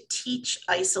to teach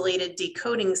isolated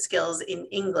decoding skills in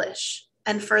English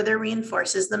and further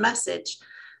reinforces the message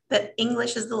that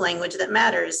English is the language that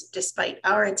matters despite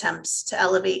our attempts to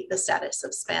elevate the status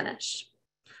of Spanish.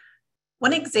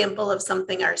 One example of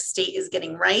something our state is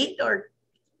getting right or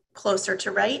closer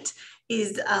to right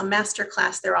is a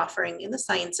masterclass they're offering in the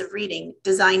science of reading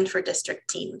designed for district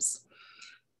teams.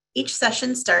 Each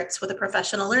session starts with a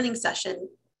professional learning session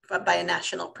by a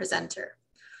national presenter.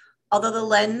 Although the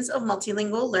lens of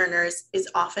multilingual learners is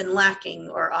often lacking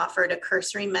or offered a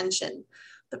cursory mention,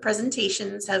 the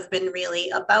presentations have been really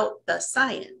about the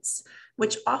science,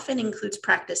 which often includes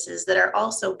practices that are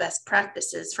also best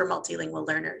practices for multilingual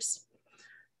learners.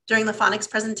 During the phonics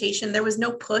presentation, there was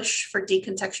no push for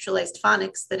decontextualized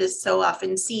phonics that is so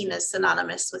often seen as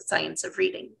synonymous with science of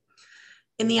reading.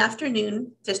 In the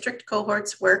afternoon, district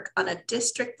cohorts work on a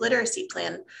district literacy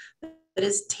plan that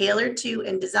is tailored to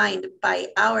and designed by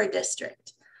our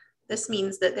district. This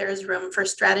means that there is room for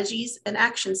strategies and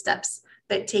action steps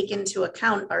that take into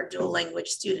account our dual language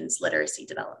students' literacy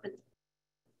development.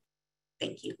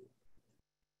 Thank you.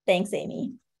 Thanks,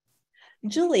 Amy.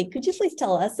 Julie, could you please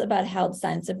tell us about how the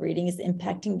science of reading is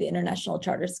impacting the International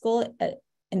Charter School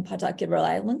in Pawtucket, Rhode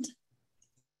Island?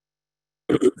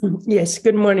 Yes,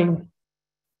 good morning.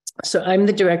 So I'm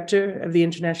the director of the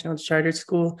International Charter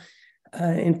School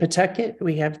in Pawtucket.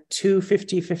 We have 2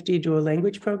 50-50 dual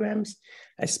language programs,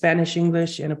 a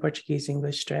Spanish-English and a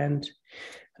Portuguese-English strand.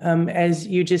 As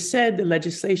you just said, the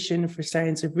legislation for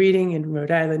science of reading in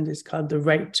Rhode Island is called the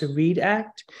Right to Read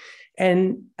Act.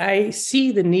 And I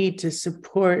see the need to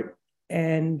support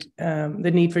and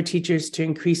the need for teachers to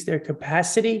increase their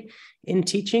capacity in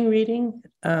teaching reading.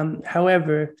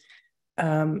 However,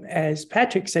 as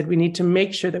Patrick said, we need to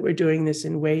make sure that we're doing this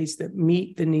in ways that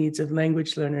meet the needs of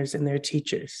language learners and their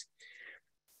teachers.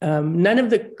 None of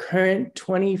the current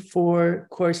 24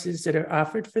 courses that are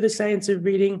offered for the science of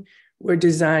reading were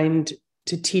designed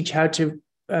to teach how to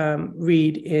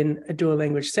read in a dual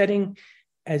language setting,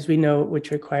 as we know,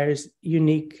 which requires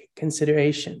unique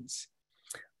considerations.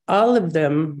 All of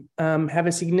them have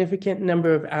a significant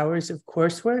number of hours of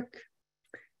coursework,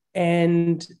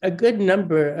 and a good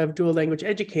number of dual language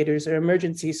educators are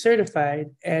emergency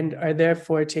certified and are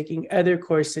therefore taking other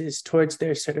courses towards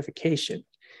their certification.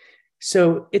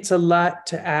 So it's a lot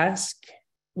to ask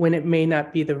when it may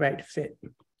not be the right fit.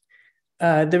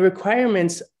 The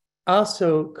requirements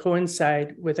also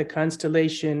coincide with a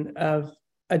constellation of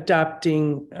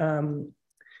adopting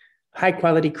high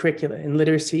quality curricula in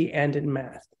literacy and in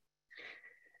math.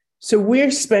 So we're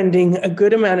spending a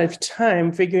good amount of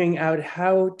time figuring out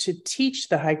how to teach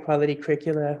the high quality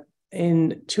curricula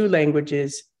in 2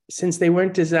 languages, since they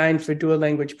weren't designed for dual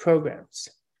language programs.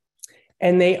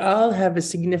 And they all have a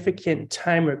significant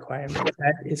time requirement.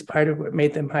 That is part of what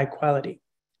made them high quality,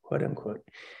 quote unquote.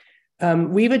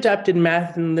 We've adopted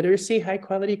math and literacy high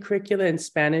quality curricula in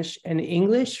Spanish and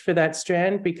English for that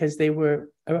strand because they were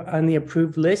on the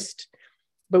approved list.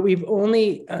 But we've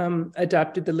only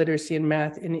adopted the literacy and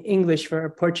math in English for our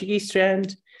Portuguese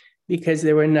strand because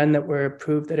there were none that were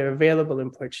approved that are available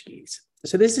in Portuguese.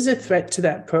 So this is a threat to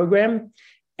that program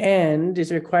and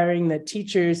is requiring that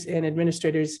teachers and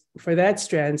administrators for that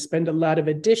strand spend a lot of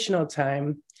additional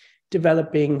time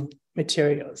developing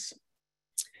materials.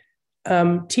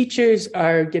 Teachers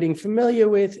are getting familiar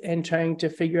with and trying to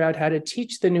figure out how to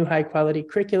teach the new high quality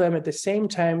curriculum at the same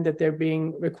time that they're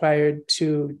being required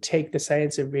to take the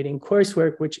science of reading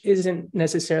coursework, which isn't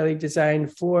necessarily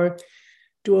designed for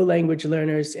dual language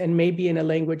learners and maybe in a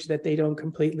language that they don't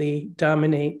completely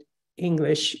dominate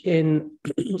English in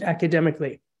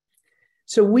academically.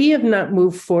 So we have not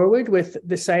moved forward with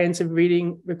the science of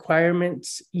reading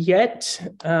requirements yet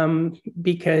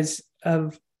because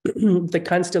of the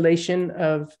constellation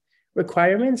of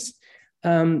requirements,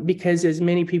 because as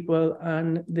many people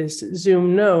on this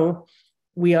Zoom know,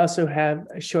 we also have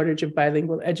a shortage of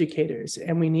bilingual educators,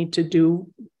 and we need to do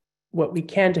what we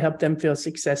can to help them feel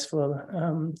successful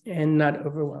and not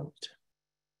overwhelmed.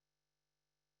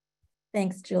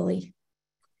 Thanks, Julie.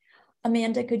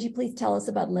 Amanda, could you please tell us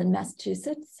about Lynn,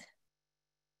 Massachusetts?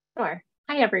 Sure.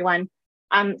 Hi, everyone.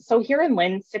 So here in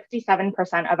Lynn,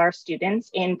 67% of our students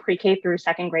in pre-K through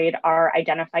 2nd grade are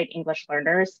identified English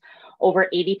learners. Over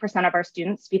 80% of our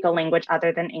students speak a language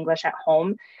other than English at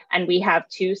home. And we have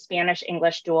 2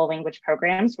 Spanish-English dual language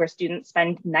programs where students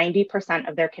spend 90%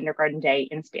 of their kindergarten day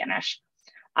in Spanish.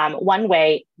 One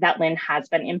way that Lynn has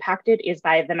been impacted is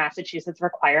by the Massachusetts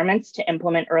requirements to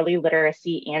implement early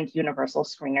literacy and universal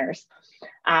screeners.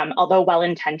 Although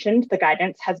well-intentioned, the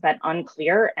guidance has been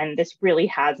unclear, and this really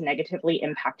has negatively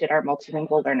impacted our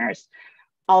multilingual learners.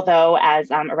 Although, as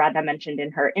Aradhna mentioned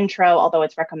in her intro, although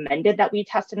it's recommended that we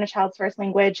test in a child's first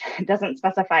language, it doesn't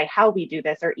specify how we do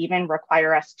this or even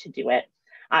require us to do it.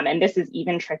 And this is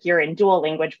even trickier in dual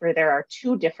language, where there are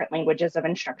 2 different languages of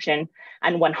instruction,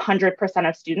 and 100%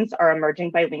 of students are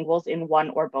emerging bilinguals in one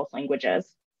or both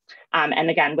languages. And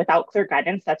again, without clear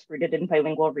guidance that's rooted in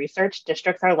bilingual research,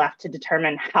 districts are left to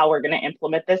determine how we're going to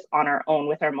implement this on our own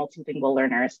with our multilingual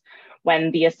learners.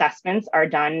 When the assessments are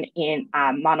done in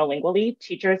monolingually,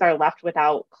 teachers are left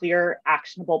without clear,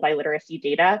 actionable biliteracy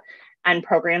data, and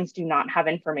programs do not have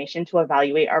information to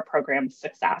evaluate our program's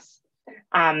success.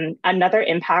 Another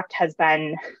impact has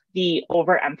been the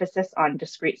overemphasis on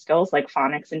discrete skills like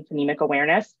phonics and phonemic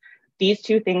awareness. These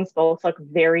 2 things both look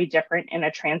very different in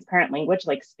a transparent language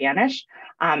like Spanish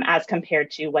as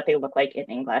compared to what they look like in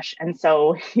English. And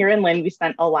so here in Lynn, we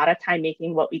spent a lot of time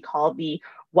making what we call the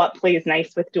what plays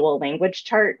nice with dual language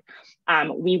chart.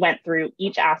 We went through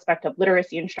each aspect of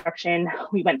literacy instruction.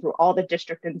 We went through all the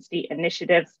district and state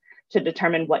initiatives to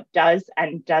determine what does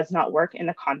and does not work in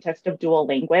the context of dual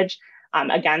language.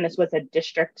 Again, this was a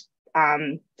district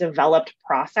developed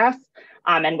process.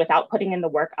 And without putting in the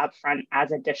work upfront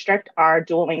as a district, our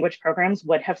dual language programs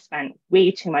would have spent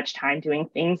way too much time doing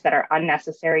things that are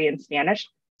unnecessary in Spanish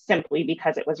simply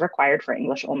because it was required for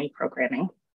English only programming.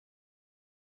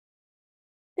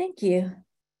 Thank you.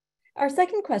 Our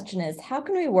second question is, how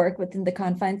can we work within the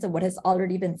confines of what has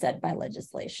already been said by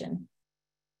legislation?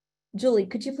 Julie,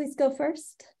 could you please go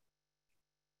first?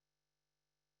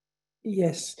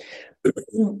 Yes.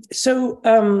 So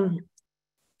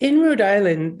in Rhode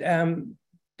Island,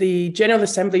 the General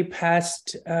Assembly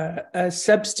passed a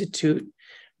substitute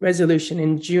resolution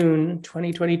in June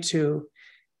 2022.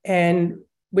 And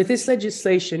with this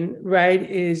legislation, RIDE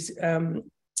is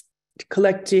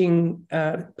collecting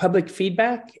public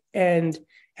feedback and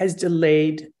has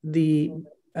delayed the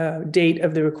date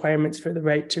of the requirements for the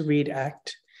Right to Read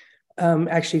Act,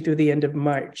 actually through the end of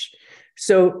March.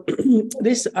 So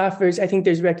this offers, I think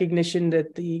there's recognition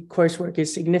that the coursework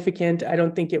is significant. I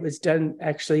don't think it was done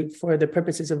actually for the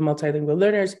purposes of multilingual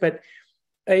learners, but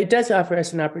it does offer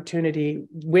us an opportunity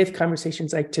with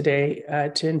conversations like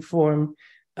today to inform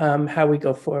how we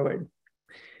go forward.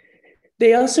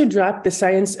 They also dropped the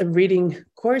Science of Reading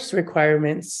course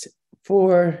requirements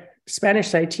for Spanish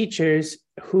side teachers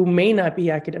who may not be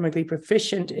academically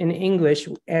proficient in English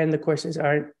and the courses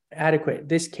aren't adequate.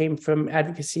 This came from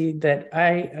Advocacy that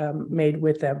I made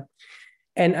with them.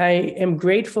 And I am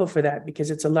grateful for that because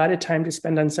it's a lot of time to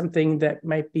spend on something that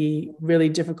might be really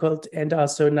difficult and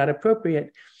also not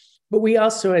appropriate. But we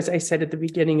also, as I said at the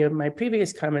beginning of my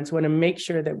previous comments, want to make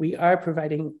sure that we are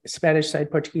providing Spanish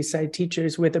side, Portuguese side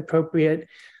teachers with appropriate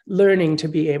learning to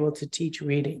be able to teach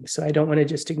reading. So I don't want to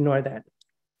just ignore that.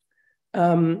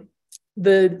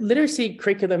 The literacy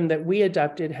curriculum that we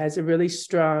adopted has a really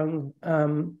strong,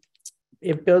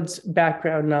 it builds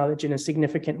background knowledge in a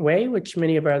significant way, which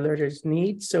many of our learners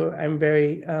need. So I'm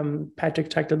very, Patrick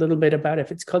talked a little bit about if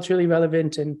it's culturally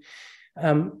relevant, and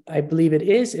I believe it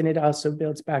is, and it also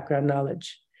builds background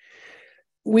knowledge.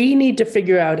 We need to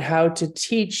figure out how to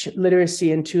teach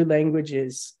literacy in two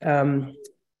languages,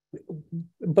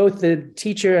 both the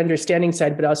teacher understanding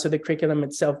side, but also the curriculum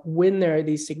itself, when there are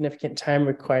these significant time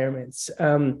requirements,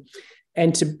 and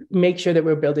to make sure that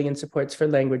we're building in supports for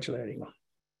language learning.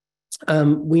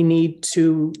 We need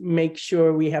to make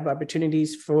sure we have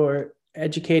opportunities for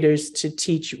educators to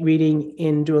teach reading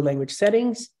in dual language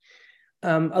settings.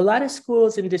 A lot of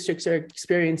schools and districts are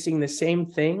experiencing the same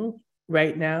thing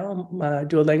right now,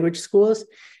 dual language schools.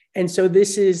 And so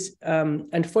this is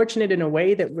unfortunate in a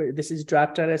way that this is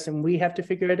dropped on us and we have to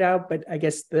figure it out. But I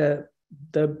guess the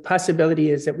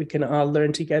possibility is that we can all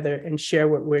learn together and share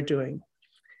what we're doing.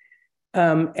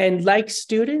 And like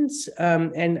students,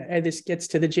 and this gets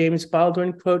to the James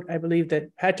Baldwin quote, I believe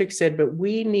that Patrick said, but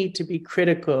we need to be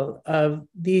critical of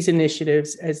these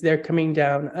initiatives as they're coming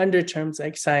down under terms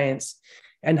like science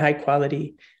and high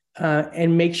quality,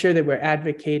 and make sure that we're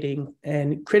advocating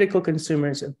and critical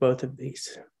consumers of both of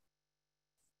these.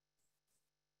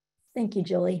 Thank you,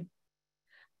 Julie.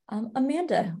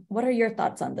 Amanda, what are your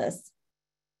thoughts on this?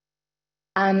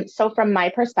 So from my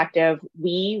perspective,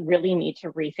 we really need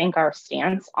to rethink our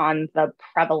stance on the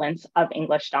prevalence of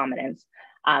English dominance.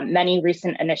 Many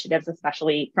recent initiatives,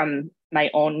 especially from my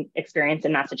own experience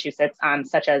in Massachusetts,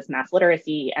 such as mass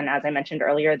literacy, and as I mentioned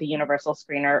earlier, the universal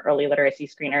screener, early literacy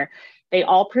screener, they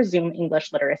all presume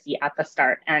English literacy at the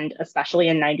start. And especially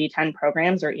in 90-10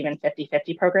 programs or even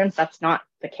 50-50 programs, that's not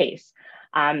the case.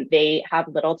 They have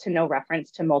little to no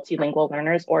reference to multilingual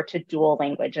learners or to dual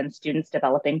language and students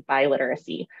developing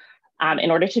biliteracy.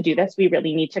 In order to do this, we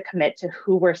really need to commit to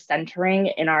who we're centering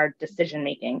in our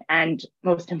decision-making, and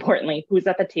most importantly, who's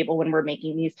at the table when we're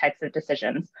making these types of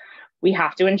decisions. We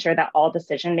have to ensure that all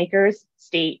decision makers,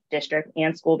 state, district,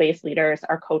 and school-based leaders,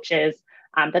 our coaches,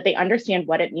 that they understand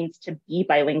what it means to be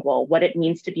bilingual, what it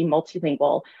means to be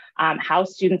multilingual, how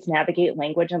students navigate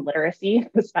language and literacy,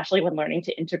 especially when learning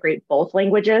to integrate both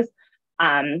languages.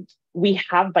 We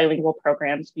have bilingual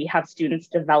programs. We have students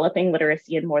developing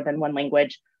literacy in more than one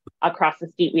language across the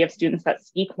state. We have students that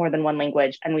speak more than one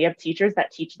language, and we have teachers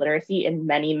that teach literacy in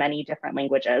many, many different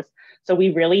languages. So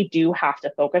we really do have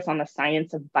to focus on the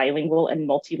science of bilingual and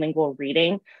multilingual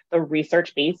reading, the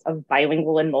research base of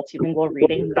bilingual and multilingual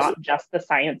reading, not just the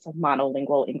science of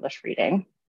monolingual English reading.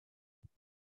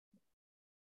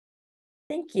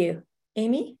 Thank you.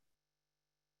 Amy?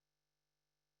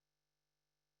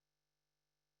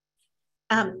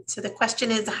 So the question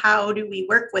is, how do we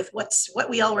work with what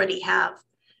we already have?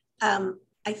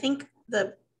 I think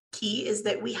the key is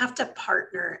that we have to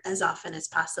partner as often as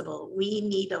possible. We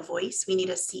need a voice, we need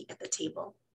a seat at the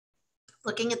table.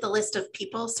 Looking at the list of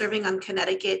people serving on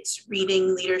Connecticut's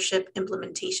Reading Leadership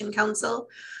Implementation Council,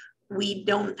 we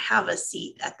don't have a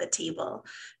seat at the table.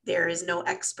 There is no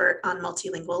expert on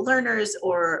multilingual learners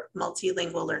or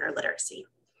multilingual learner literacy.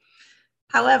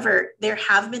 However, there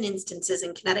have been instances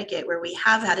in Connecticut where we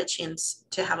have had a chance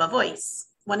to have a voice.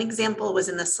 One example was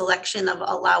in the selection of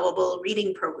allowable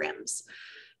reading programs.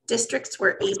 Districts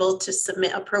were able to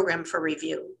submit a program for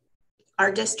review. Our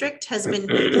district has been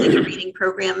using a reading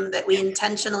program that we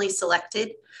intentionally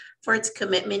selected for its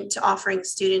commitment to offering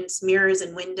students mirrors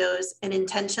and windows and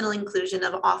intentional inclusion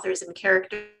of authors and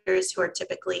characters who are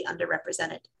typically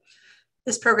underrepresented.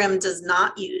 This program does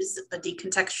not use a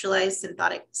decontextualized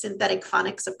synthetic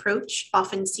phonics approach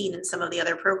often seen in some of the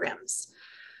other programs.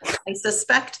 I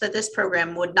suspect that this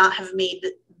program would not have made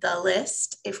the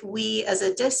list if we as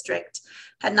a district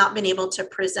had not been able to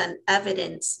present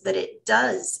evidence that it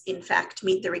does in fact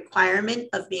meet the requirement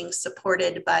of being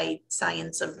supported by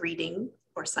science of reading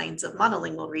or science of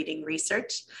monolingual reading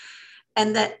research,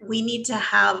 and that we need to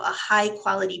have a high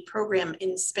quality program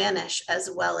in Spanish as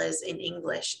well as in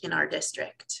English in our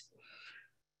district.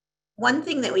 One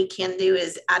thing that we can do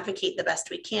is advocate the best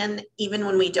we can, even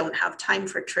when we don't have time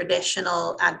for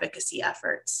traditional advocacy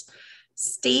efforts.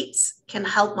 States can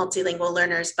help multilingual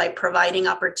learners by providing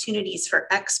opportunities for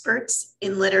experts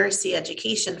in literacy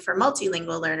education for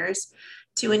multilingual learners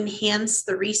to enhance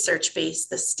the research base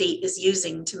the state is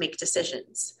using to make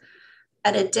decisions.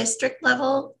 At a district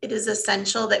level, it is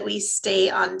essential that we stay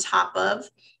on top of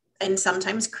and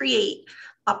sometimes create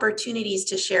opportunities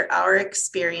to share our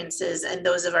experiences and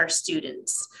those of our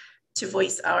students, to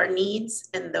voice our needs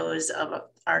and those of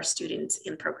our students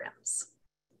in programs.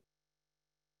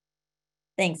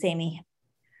 Thanks, Amy.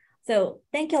 So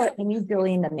thank you, Amy,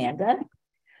 Julie, and Amanda.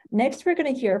 Next, we're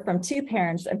going to hear from two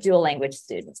parents of dual language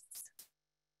students.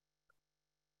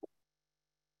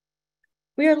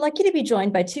 We are lucky to be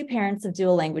joined by two parents of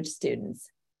dual language students.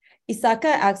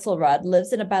 Isaka Axelrod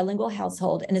lives in a bilingual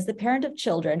household and is the parent of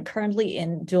children currently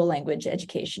in dual language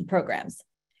education programs.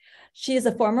 She is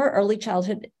a former early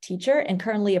childhood teacher and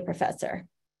currently a professor.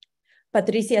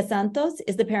 Patricia Santos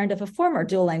is the parent of a former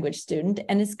dual language student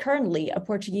and is currently a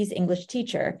Portuguese English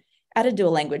teacher at a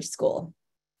dual language school.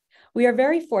 We are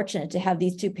very fortunate to have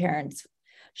these two parents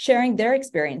sharing their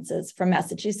experiences from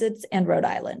Massachusetts and Rhode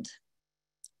Island.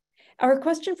 Our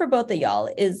question for both of y'all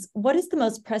is, what is the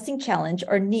most pressing challenge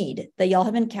or need that y'all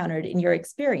have encountered in your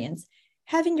experience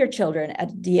having your children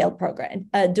at dual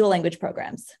language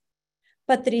programs?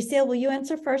 Patricia, will you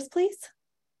answer first, please?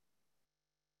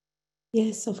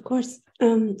 Yes, of course.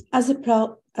 As a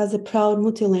proud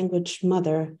multilanguage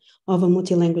mother of a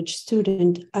multilanguage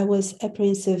student, I was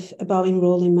apprehensive about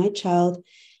enrolling my child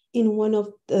in one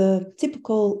of the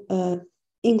typical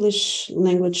English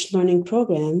language learning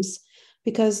programs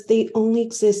because they only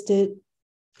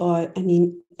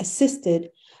assisted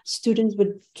students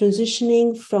with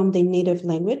transitioning from their native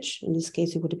language, in this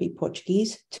case, it would be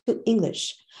Portuguese, to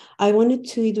English. I wanted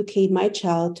to educate my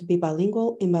child to be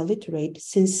bilingual and biliterate,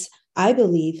 since I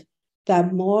believe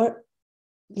that more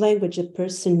language a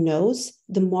person knows,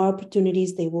 the more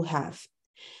opportunities they will have.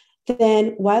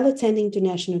 Then, while attending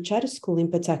International Charter School in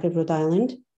Pawtucket, Rhode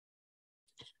Island,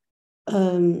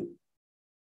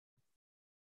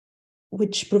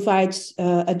 which provides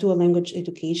a dual language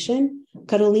education,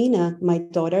 Carolina, my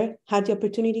daughter, had the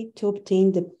opportunity to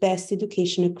obtain the best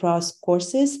education across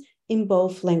courses in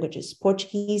both languages,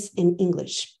 Portuguese and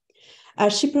English.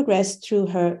 As she progressed through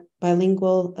her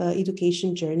bilingual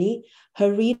education journey,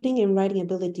 her reading and writing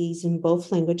abilities in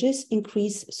both languages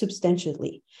increased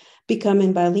substantially,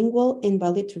 becoming bilingual and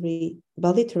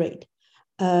biliterate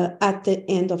at the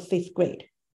end of 5th grade.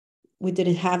 We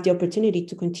didn't have the opportunity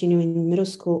to continue in middle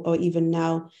school or even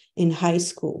now in high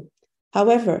school.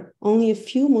 However, only a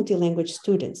few multilanguage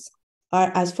students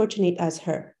are as fortunate as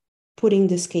her, putting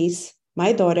this case,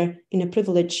 my daughter, in a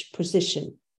privileged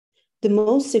position. The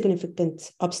most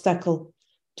significant obstacle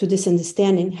to this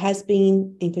understanding has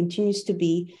been and continues to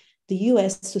be the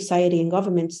U.S. society and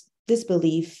government's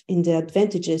disbelief in the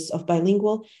advantages of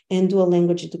bilingual and dual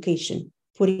language education,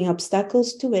 putting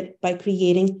obstacles to it by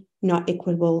creating not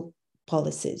equitable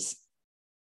policies.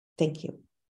 Thank you.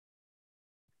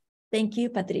 Thank you,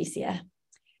 Patricia.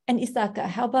 And Isaka,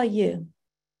 how about you?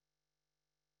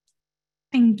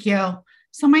 Thank you.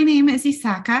 So my name is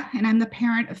Isaka, and I'm the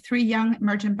parent of 3 young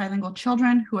emergent bilingual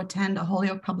children who attend a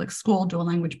Holyoke Public School dual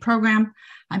language program.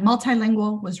 I'm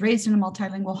multilingual, was raised in a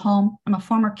multilingual home. I'm a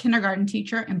former kindergarten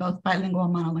teacher in both bilingual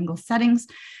and monolingual settings,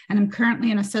 and I'm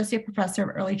currently an associate professor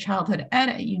of early childhood ed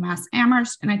at UMass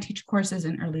Amherst, and I teach courses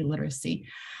in early literacy.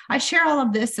 I share all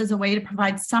of this as a way to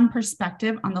provide some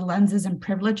perspective on the lenses and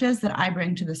privileges that I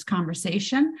bring to this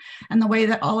conversation and the way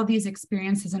that all of these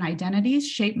experiences and identities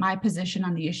shape my position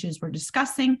on the issues we're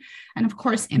discussing, and of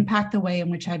course, impact the way in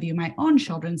which I view my own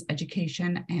children's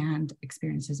education and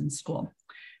experiences in school.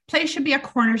 Play should be a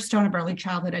cornerstone of early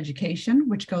childhood education,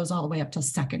 which goes all the way up to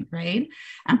 2nd grade.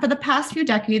 And for the past few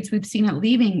decades, we've seen it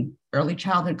leaving early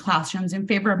childhood classrooms in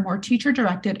favor of more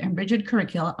teacher-directed and rigid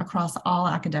curricula across all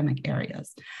academic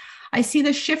areas. I see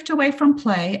the shift away from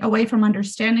play, away from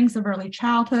understandings of early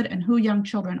childhood and who young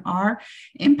children are,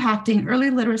 impacting early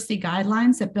literacy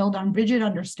guidelines that build on rigid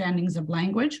understandings of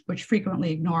language, which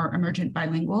frequently ignore emergent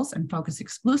bilinguals and focus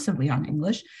exclusively on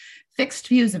English, fixed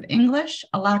views of English,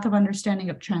 a lack of understanding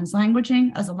of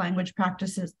translanguaging as a language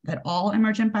practices that all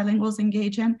emergent bilinguals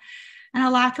engage in, and a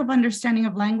lack of understanding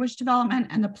of language development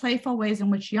and the playful ways in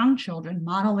which young children,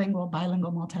 monolingual,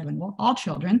 bilingual, multilingual, all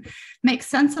children, make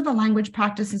sense of the language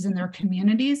practices in their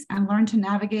communities and learn to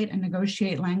navigate and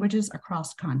negotiate languages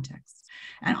across contexts.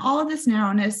 And all of this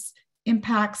narrowness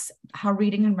impacts how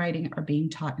reading and writing are being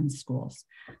taught in schools.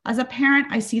 As a parent,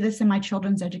 I see this in my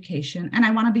children's education, and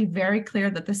I want to be very clear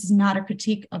that this is not a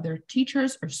critique of their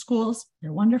teachers or schools.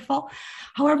 They're wonderful.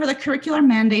 However, the curricular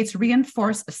mandates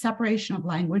reinforce a separation of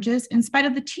languages in spite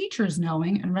of the teachers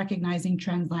knowing and recognizing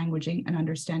translanguaging and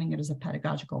understanding it as a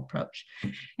pedagogical approach.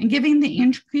 And giving the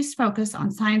increased focus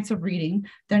on science of reading,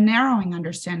 they're narrowing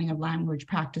understanding of language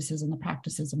practices and the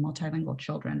practices of multilingual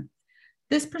children.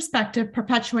 This perspective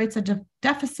perpetuates a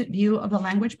deficit view of the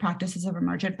language practices of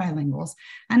emergent bilinguals.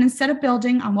 And instead of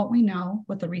building on what we know,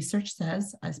 what the research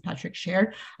says, as Patrick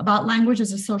shared, about language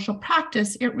as a social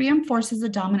practice, it reinforces the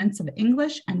dominance of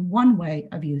English and one way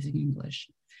of using English.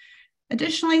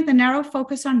 Additionally, the narrow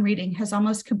focus on reading has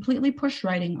almost completely pushed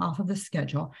writing off of the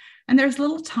schedule, and there's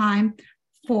little time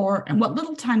and what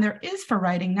little time there is for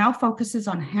writing now focuses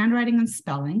on handwriting and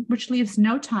spelling, which leaves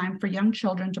no time for young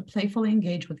children to playfully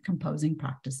engage with composing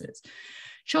practices.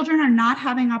 Children are not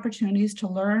having opportunities to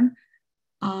learn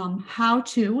how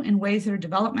to, in ways that are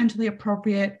developmentally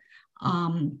appropriate,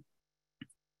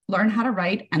 learn how to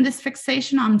write, and this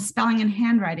fixation on spelling and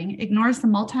handwriting ignores the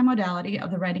multimodality of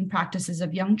the writing practices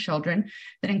of young children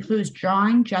that includes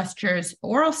drawing, gestures,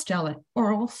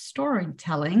 oral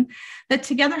storytelling that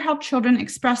together help children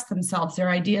express themselves, their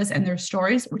ideas, and their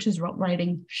stories, which is what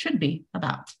writing should be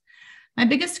about. My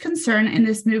biggest concern in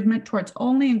this movement towards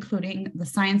only including the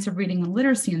science of reading and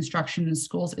literacy instruction in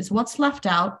schools is what's left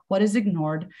out, what is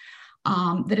ignored,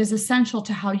 that is essential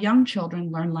to how young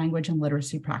children learn language and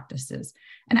literacy practices.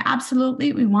 And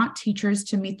absolutely, we want teachers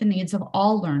to meet the needs of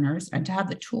all learners and to have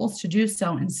the tools to do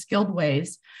so in skilled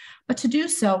ways. But to do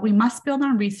so, we must build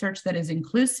on research that is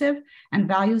inclusive and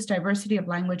values diversity of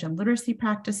language and literacy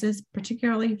practices,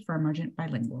 particularly for emergent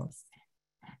bilinguals.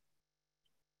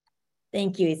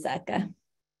 Thank you, Isaka.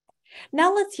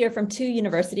 Now let's hear from two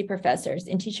university professors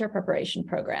in teacher preparation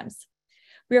programs.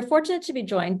 We are fortunate to be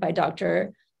joined by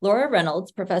Dr. Laura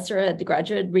Reynolds, professor at the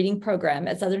Graduate Reading Program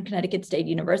at Southern Connecticut State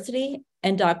University,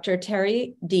 and Dr.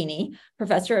 Terry Deeney,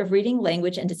 professor of Reading,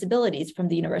 Language, and Disabilities from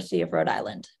the University of Rhode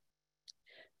Island.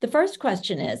 The first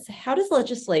question is, how does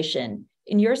legislation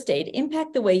in your state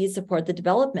impact the way you support the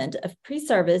development of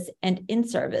pre-service and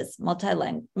in-service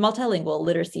multilingual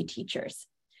literacy teachers,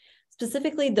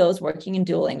 specifically those working in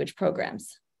dual language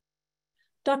programs?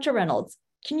 Dr. Reynolds,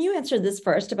 can you answer this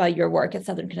first about your work at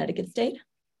Southern Connecticut State?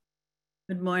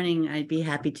 Good morning. I'd be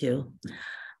happy to.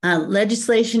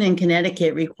 Legislation in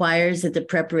Connecticut requires that the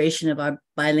preparation of our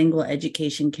bilingual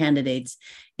education candidates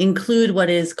include what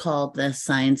is called the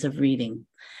science of reading.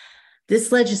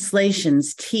 This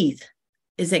legislation's teeth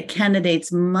is that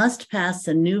candidates must pass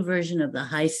a new version of the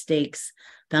high-stakes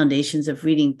Foundations of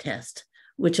Reading test,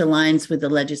 which aligns with the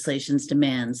legislation's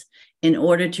demands in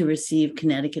order to receive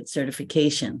Connecticut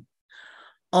certification.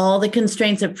 All the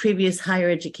constraints of previous higher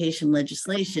education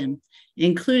legislation,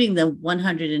 including the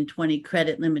 120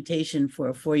 credit limitation for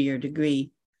a 4-year degree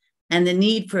and the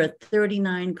need for a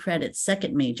 39 credit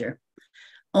second major,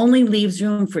 only leaves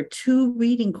room for 2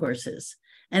 reading courses.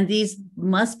 And these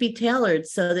must be tailored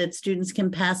so that students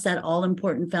can pass that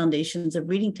all-important Foundations of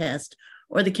Reading test,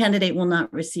 or the candidate will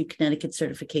not receive Connecticut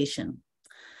certification.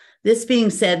 This being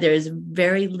said, there is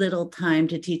very little time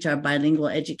to teach our bilingual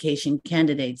education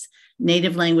candidates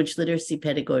native language literacy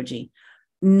pedagogy,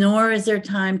 nor is there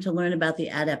time to learn about the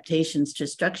adaptations to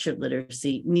structured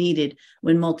literacy needed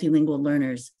when multilingual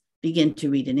learners begin to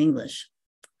read in English.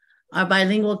 Our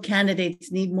bilingual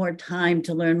candidates need more time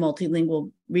to learn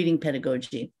multilingual reading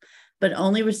pedagogy, but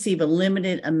only receive a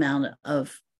limited amount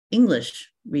of English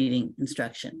reading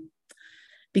instruction.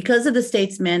 Because of the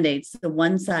state's mandates, the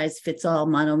one-size-fits-all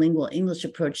monolingual English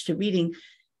approach to reading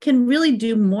can really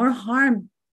do more harm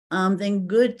than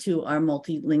good to our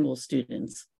multilingual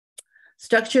students.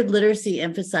 Structured literacy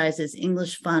emphasizes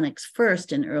English phonics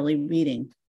first in early reading,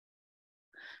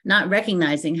 not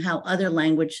recognizing how other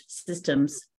language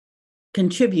systems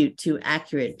contribute to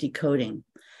accurate decoding.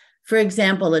 For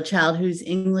example, a child whose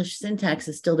English syntax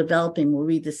is still developing will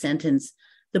read the sentence,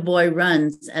 "The boy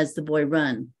runs as the boy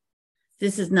run."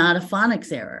 This is not a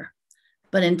phonics error.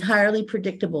 but entirely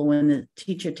predictable when the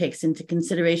teacher takes into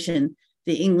consideration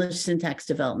the English syntax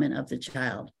development of the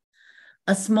child.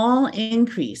 A small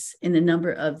increase in the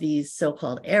number of these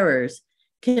so-called errors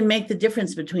can make the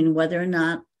difference between whether or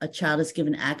not a child is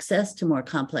given access to more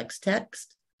complex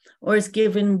text or is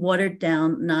given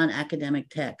watered-down non-academic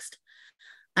text.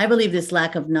 I believe this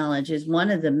lack of knowledge is one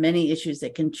of the many issues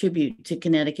that contribute to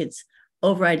Connecticut's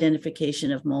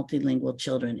over-identification of multilingual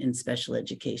children in special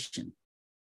education.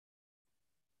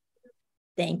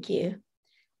 Thank you.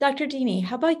 Dr. Dini,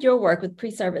 how about your work with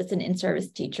pre-service and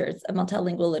in-service teachers of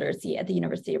multilingual literacy at the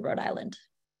University of Rhode Island?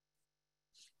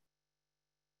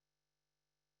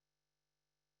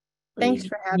 Thanks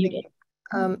for having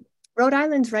me. Rhode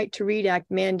Island's Right to Read Act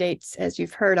mandates, as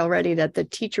you've heard already, that the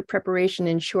teacher preparation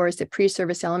ensures that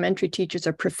pre-service elementary teachers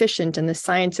are proficient in the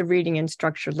science of reading and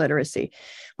structured literacy,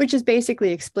 which is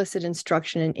basically explicit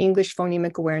instruction in English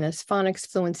phonemic awareness, phonics,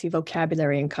 fluency,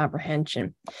 vocabulary, and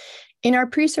comprehension. In our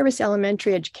pre-service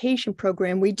elementary education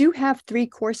program, we do have 3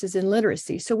 courses in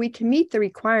literacy, so we can meet the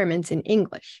requirements in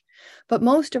English. But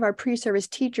most of our pre-service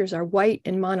teachers are white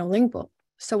and monolingual.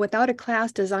 So without a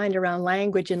class designed around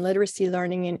language and literacy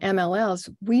learning in MLLs,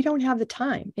 we don't have the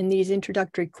time in these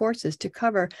introductory courses to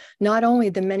cover not only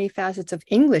the many facets of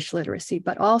English literacy,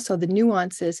 but also the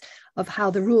nuances of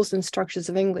how the rules and structures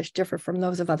of English differ from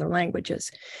those of other languages.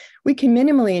 We can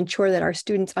minimally ensure that our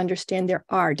students understand there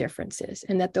are differences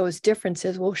and that those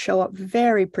differences will show up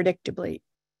very predictably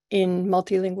in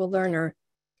multilingual learner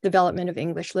development of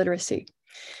English literacy.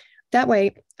 That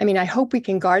way, I hope we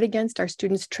can guard against our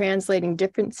students translating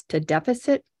difference to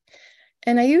deficit.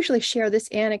 And I usually share this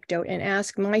anecdote and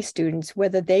ask my students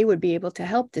whether they would be able to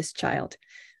help this child.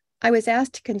 I was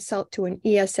asked to consult to an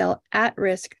ESL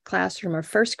at-risk classroom of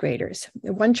first graders.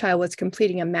 One child was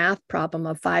completing a math problem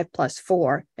of 5 +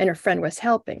 4, and her friend was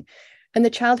helping. And the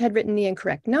child had written the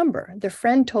incorrect number. The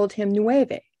friend told him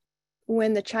 9.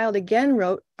 When the child again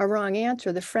wrote a wrong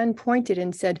answer, the friend pointed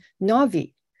and said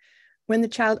 9. When the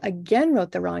child again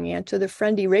wrote the wrong answer, the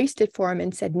friend erased it for him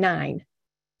and said 9,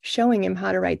 showing him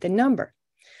how to write the number.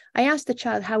 I asked the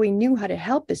child how he knew how to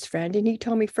help his friend, and he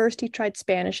told me first he tried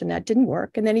Spanish and that didn't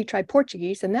work, and then he tried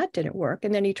Portuguese and that didn't work,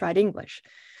 and then he tried English.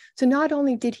 So not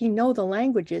only did he know the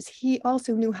languages, he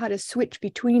also knew how to switch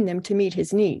between them to meet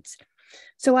his needs.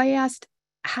 So I asked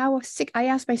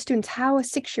my students how a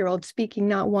 6-year-old speaking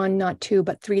not 1, not 2,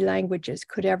 but 3 languages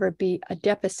could ever be a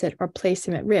deficit or place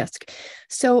him at risk.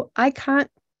 So I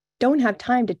don't have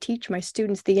time to teach my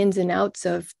students the ins and outs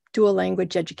of dual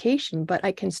language education, but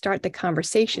I can start the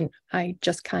conversation. I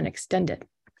just can't extend it.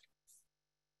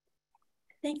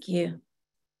 Thank you.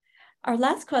 Our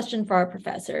last question for our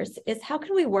professors is, how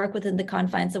can we work within the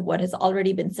confines of what has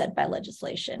already been said by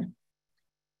legislation?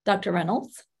 Dr.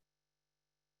 Reynolds?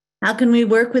 How can we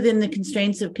work within the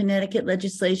constraints of Connecticut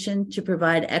legislation to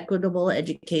provide equitable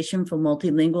education for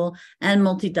multilingual and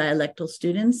multidialectal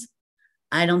students?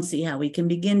 I don't see how we can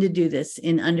begin to do this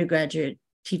in undergraduate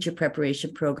teacher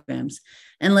preparation programs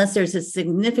unless there's a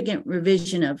significant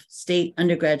revision of state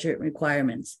undergraduate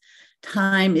requirements.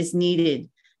 Time is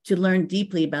needed to learn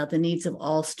deeply about the needs of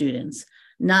all students,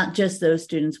 not just those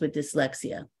students with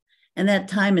dyslexia. And that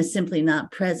time is simply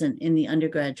not present in the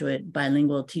undergraduate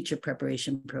bilingual teacher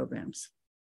preparation programs.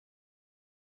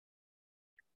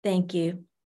 Thank you.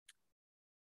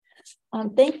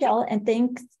 Thank y'all, and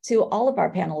thanks to all of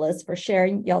our panelists for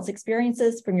sharing y'all's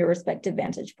experiences from your respective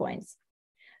vantage points.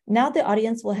 Now the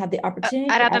audience will have the opportunity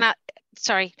Aradhana,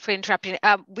 sorry for interrupting.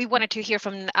 We wanted to hear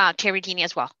from Terry Dini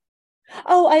as well.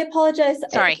 Oh, I apologize.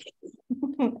 Sorry.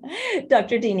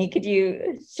 Dr. Dini, could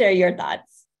you share your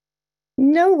thoughts?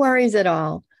 No worries at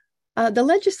all. The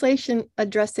legislation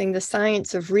addressing the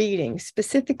science of reading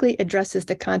specifically addresses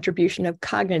the contribution of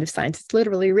cognitive science. It's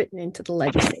literally written into the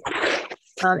legislation.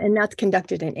 And that's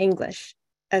conducted in English,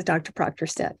 as Dr. Proctor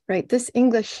said, right? This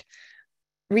English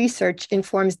research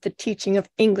informs the teaching of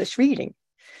English reading.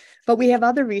 But we have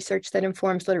other research that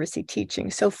informs literacy teaching.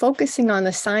 So focusing on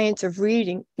the science of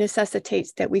reading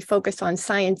necessitates that we focus on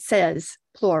sciences,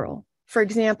 plural. For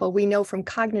example, we know from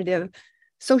cognitive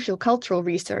social cultural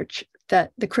research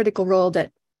that the critical role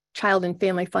that child and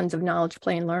family funds of knowledge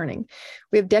play in learning.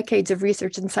 We have decades of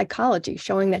research in psychology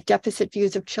showing that deficit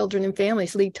views of children and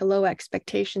families lead to low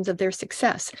expectations of their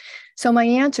success. So my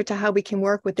answer to how we can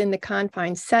work within the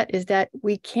confines set is that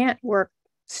we can't work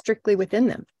strictly within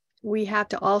them. We have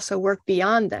to also work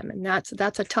beyond them. And that's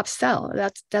a tough sell.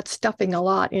 That's stuffing a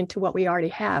lot into what we already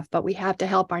have, but we have to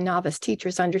help our novice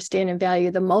teachers understand and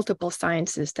value the multiple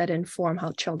sciences that inform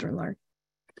how children learn.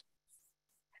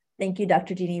 Thank you,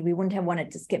 Dr. Dini. We wouldn't have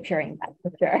wanted to skip hearing that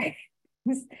for sure.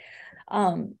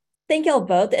 Thank y'all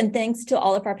both, and thanks to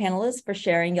all of our panelists for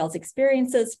sharing y'all's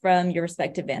experiences from your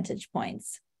respective vantage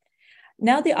points.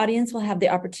 Now the audience will have the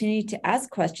opportunity to ask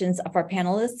questions of our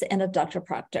panelists and of Dr.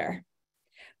 Proctor.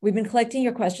 We've been collecting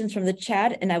your questions from the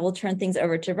chat, and I will turn things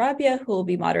over to Rabia, who will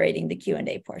be moderating the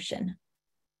Q&A portion.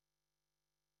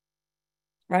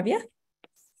 Rabia?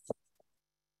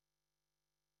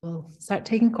 We'll start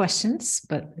taking questions,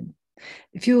 but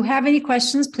if you have any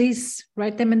questions, please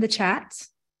write them in the chat.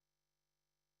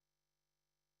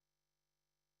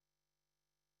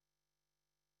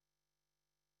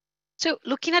 So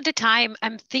looking at the time,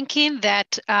 I'm thinking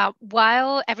that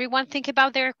while everyone think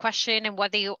about their question and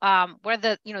what they where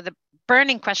the the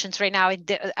burning questions right now,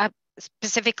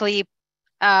 specifically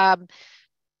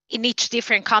in each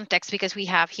different context, because we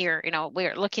have here,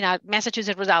 we're looking at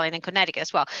Massachusetts, Rhode Island, and Connecticut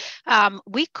as well.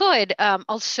 We could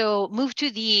also move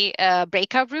to the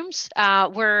breakout rooms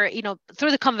where,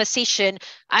 through the conversation,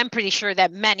 I'm pretty sure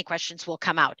that many questions will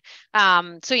come out.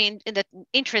 So in the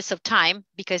interest of time,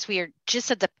 because we are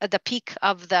just at the peak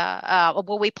of of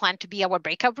what we plan to be our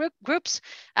breakout groups,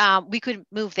 we could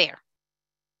move there.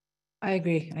 I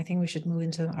agree. I think we should move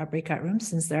into our breakout rooms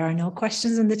since there are no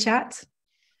questions in the chat.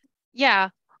 Yeah.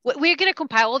 We're going to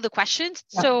compile all the questions.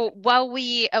 Yeah. So while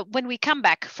when we come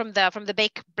back from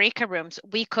the breakout rooms,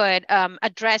 we could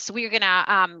address. We're going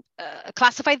to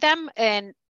classify them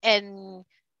and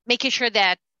making sure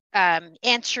that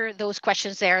answer those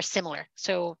questions that are similar.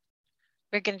 So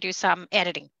we're going to do some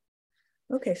editing.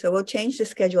 Okay, so we'll change the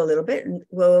schedule a little bit.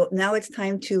 Now it's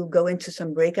time to go into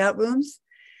some breakout rooms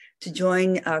to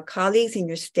join our colleagues in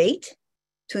your state,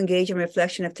 to engage in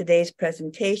reflection of today's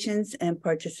presentations and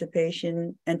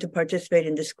to participate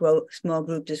in this small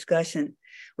group discussion.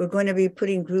 We're going to be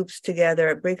putting groups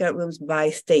together, breakout rooms by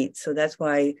state. So that's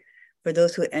why for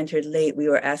those who entered late, we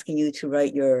were asking you to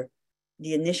write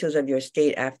the initials of your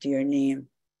state after your name.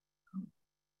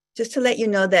 Just to let you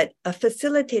know that a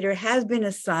facilitator has been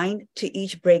assigned to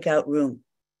each breakout room.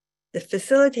 The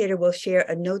facilitator will share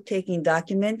a note-taking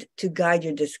document to guide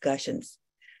your discussions.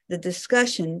 The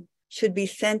discussion should be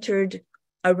centered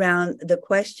around the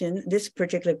question, this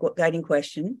particular guiding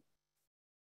question.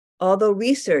 Although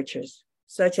researchers,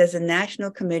 such as the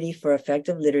National Committee for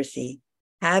Effective Literacy,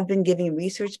 have been giving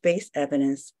research-based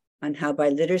evidence on how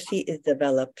biliteracy is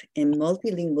developed in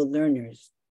multilingual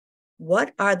learners,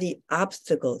 what are the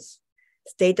obstacles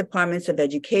state departments of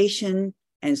education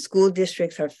and school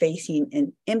districts are facing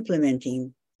in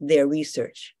implementing their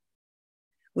research?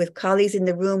 With colleagues in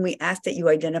the room, we ask that you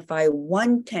identify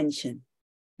one tension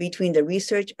between the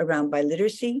research around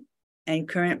biliteracy and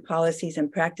current policies and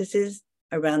practices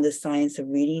around the science of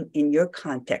reading in your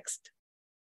context.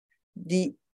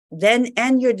 Then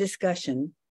end your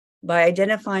discussion by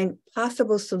identifying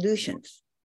possible solutions.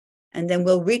 And then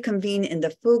we'll reconvene in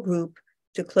the full group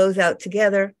to close out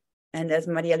together. And as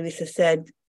Maria Luisa said,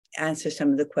 answer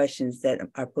some of the questions that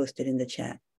are posted in the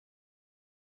chat.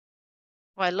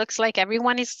 Well, it looks like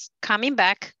everyone is coming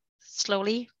back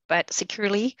slowly but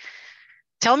securely.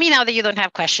 Tell me now that you don't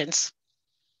have questions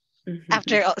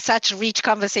after such rich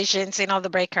conversations in all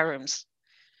the breakout rooms.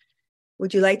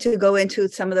 Would you like to go into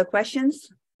some of the questions?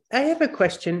 I have a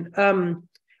question.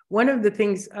 One of the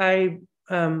things I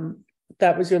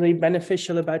thought was really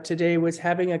beneficial about today was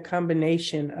having a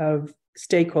combination of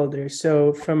stakeholders.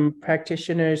 So from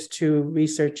practitioners to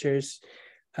researchers,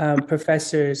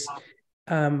 professors,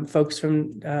 folks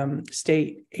from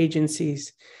state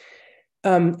agencies.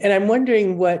 And I'm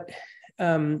wondering what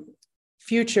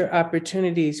future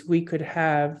opportunities we could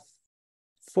have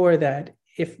for that,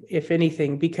 if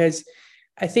anything, because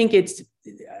I think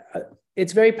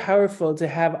it's very powerful to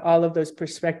have all of those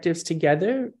perspectives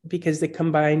together, because the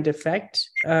combined effect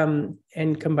and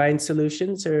combined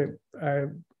solutions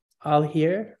are all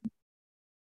here.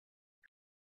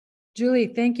 Julie,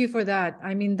 thank you for that.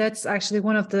 I mean, that's actually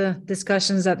one of the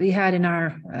discussions that we had in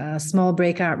our small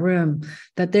breakout room,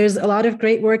 that there's a lot of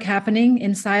great work happening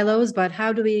in silos, but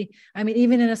how do we, I mean,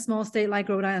 even in a small state like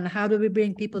Rhode Island, how do we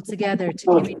bring people together to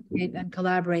communicate and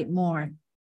collaborate more?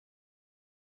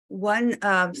 One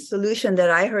solution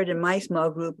that I heard in my small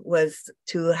group was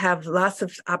to have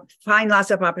find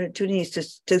lots of opportunities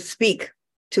to speak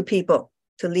to people,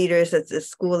 to leaders at the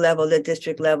school level, the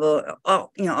district level,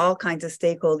 all kinds of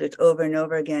stakeholders over and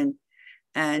over again,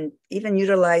 and even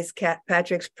utilize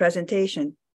Patrick's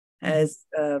presentation as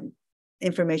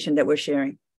information that we're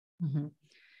sharing. Mm-hmm.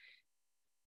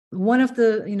 One of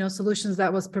the solutions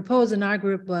that was proposed in our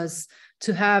group was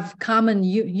to have common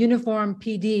uniform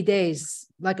PD days,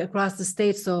 like across the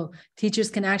state, so teachers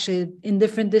can actually, in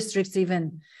different districts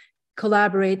even,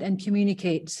 collaborate and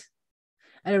communicate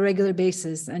at a regular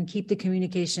basis and keep the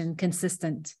communication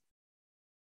consistent.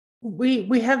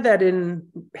 We had that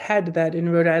in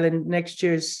Rhode Island. Next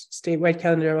year's statewide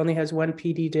calendar only has one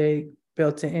PD day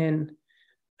built in,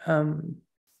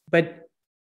 but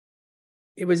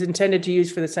it was intended to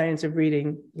use for the science of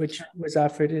reading, which was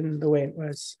offered in the way it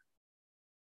was.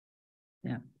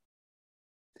 Yeah.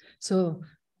 So,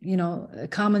 a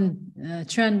common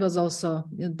trend was also,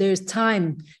 there's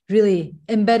time really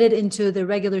embedded into the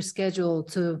regular schedule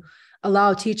to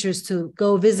allow teachers to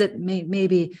go visit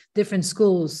maybe different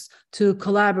schools, to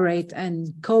collaborate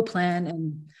and co-plan,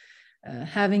 and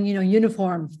having,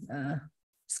 uniform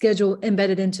schedule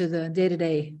embedded into the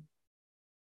day-to-day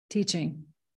teaching,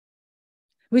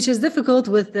 which is difficult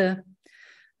with the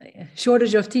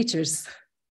shortage of teachers.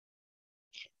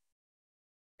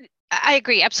 I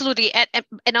agree, absolutely.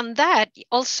 And on that,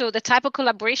 also the type of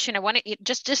collaboration, I wanted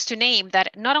just to name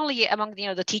that not only among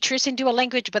the teachers in dual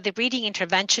language, but the reading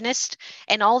interventionist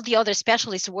and all the other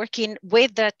specialists working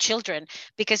with the children,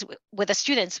 because with the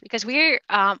students, because we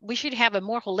should have a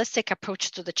more holistic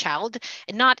approach to the child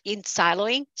and not in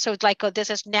siloing. So it's like, this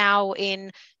is now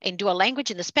in dual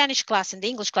language in the Spanish class, in the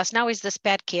English class, now is the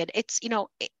SPED kid. It's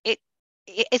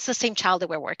it's the same child that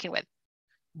we're working with.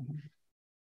 Mm-hmm.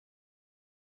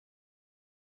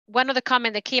 One of the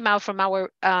comments that came out from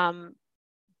our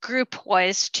group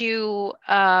was to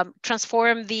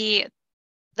transform the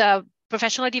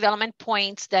professional development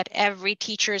points that every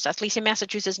teachers, at least in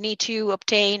Massachusetts, need to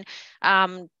obtain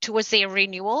towards their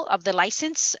renewal of the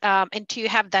license, and to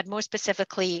have that more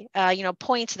specifically,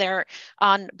 points there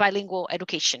on bilingual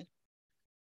education.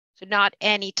 So not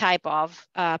any type of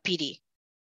PD.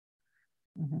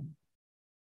 Mm-hmm.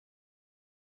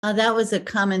 That was a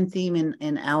common theme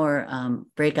in our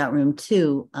breakout room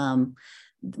too.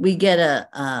 We get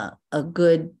a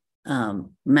good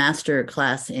master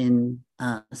class in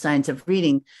science of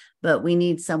reading, but we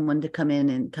need someone to come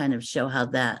in and kind of show how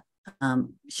that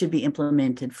should be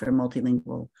implemented for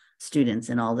multilingual students,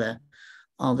 and all the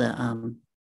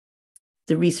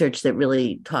research that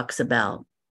really talks about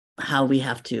how we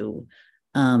have to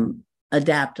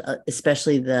adapt,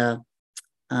 especially the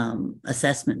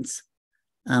assessments.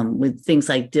 With things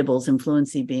like Dibble's and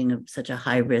fluency being such a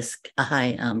high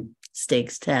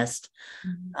stakes test.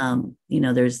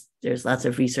 Mm-hmm. There's lots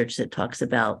of research that talks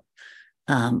about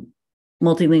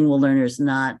multilingual learners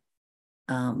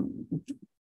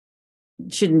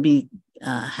shouldn't be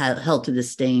held to the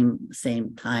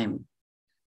same time.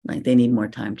 Like, they need more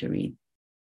time to read.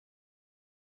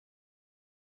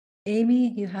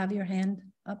 Amy, you have your hand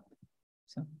up.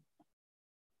 So.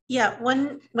 Yeah,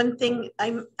 one thing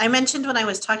I mentioned when I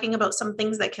was talking about some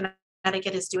things that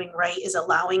Connecticut is doing right is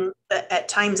allowing, at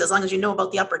times, as long as you know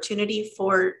about the opportunity,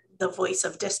 for the voice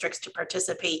of districts to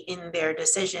participate in their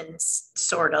decisions,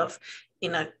 sort of,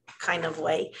 in a kind of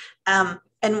way.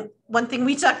 And one thing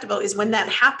we talked about is when that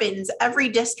happens, every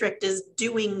district is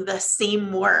doing the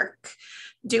same work,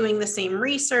 doing the same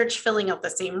research, filling out the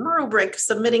same rubric,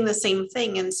 submitting the same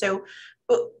thing. And so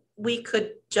we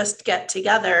could just get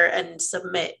together and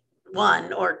submit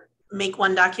one, or make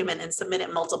one document and submit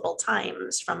it multiple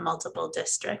times from multiple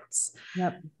districts.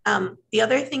 Yep. The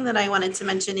other thing that I wanted to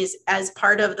mention is, as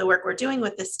part of the work we're doing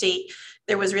with the state,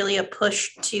 there was really a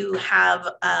push to have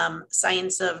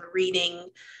science of reading,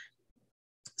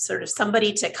 sort of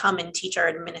somebody to come and teach our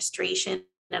administration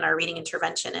and our reading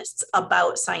interventionists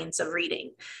about science of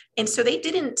reading. And so they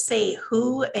didn't say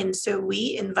who. And so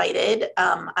we invited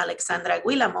Alexandra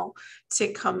Guilamo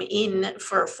to come in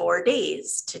for 4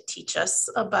 days to teach us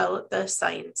about the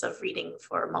science of reading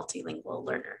for multilingual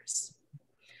learners.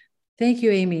 Thank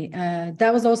you, Amy.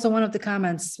 That was also one of the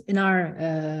comments in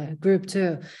our group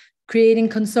too. Creating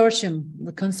the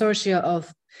consortia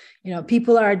of,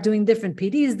 people are doing different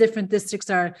PDs, different districts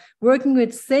are working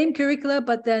with same curricula,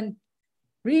 but then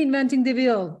reinventing the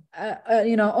wheel,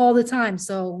 all the time.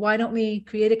 So why don't we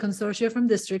create a consortia from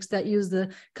districts that use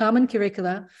the common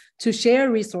curricula to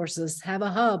share resources, have a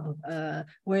hub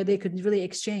where they could really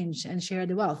exchange and share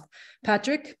the wealth.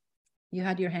 Patrick, you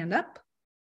had your hand up.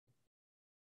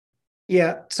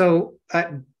 Yeah, so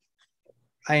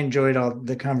I enjoyed all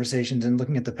the conversations, and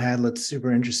looking at the Padlet's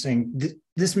super interesting.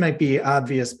 This might be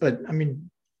obvious, but I mean,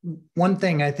 one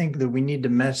thing I think that we need to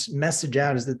message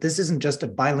out is that this isn't just a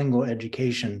bilingual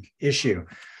education issue.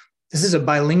 This is a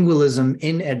bilingualism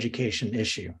in education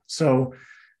issue. So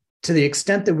to the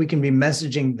extent that we can be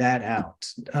messaging that out,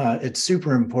 it's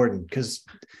super important, because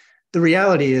the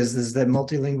reality is that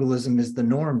multilingualism is the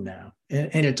norm now,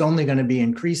 and it's only going to be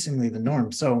increasingly the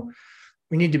norm. So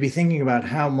we need to be thinking about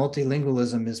how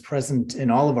multilingualism is present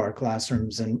in all of our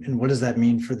classrooms, and what does that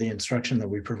mean for the instruction that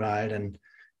we provide and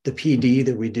the PD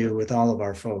that we do with all of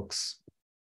our folks.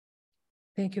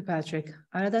 Thank you, Patrick.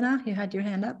 Aradhana, you had your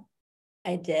hand up.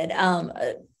 I did.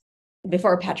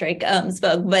 Before Patrick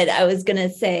spoke, but I was going to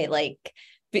say, like,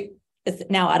 it's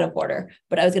now out of order,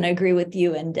 but I was going to agree with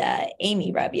you and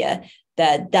Amy, Rabia,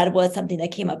 that was something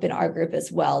that came up in our group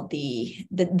as well, the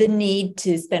need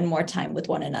to spend more time with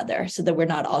one another so that we're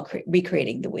not all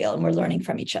recreating the wheel and we're learning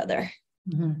from each other.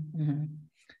 Mm-hmm, mm-hmm.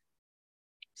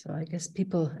 So I guess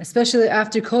people, especially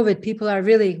after COVID, people are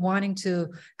really wanting to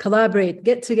collaborate,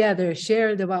 get together,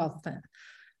 share the wealth.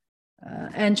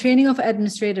 And training of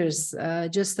administrators,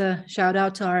 just a shout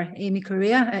out to our Amy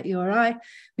Correa at URI.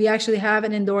 We actually have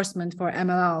an endorsement for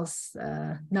MLLs,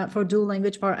 not for dual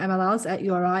language, for MLLs at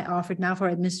URI, offered now for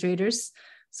administrators.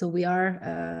 So we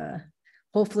are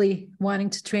hopefully wanting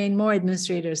to train more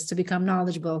administrators to become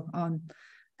knowledgeable on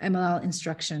MLL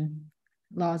instruction,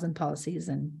 laws and policies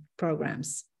and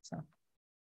programs. So,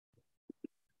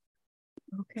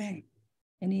 okay.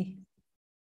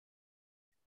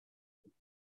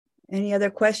 Any other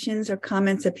questions or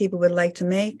comments that people would like to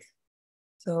make?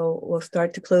 So we'll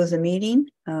start to close the meeting.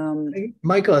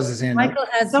 Michael has his hand up. Michael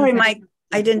has. Sorry, Mike.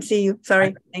 I didn't see you.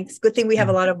 Sorry. Thanks. Good thing we have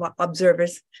a lot of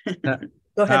observers. Go ahead,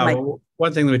 Mike.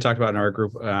 One thing that we talked about in our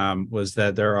group was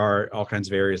that there are all kinds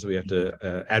of areas that we have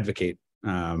to advocate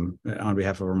on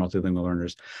behalf of our multilingual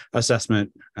learners.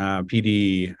 Assessment,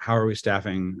 PD, how are we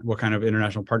staffing? What kind of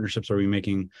international partnerships are we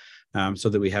making so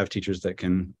that we have teachers that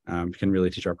can really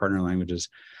teach our partner languages?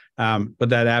 But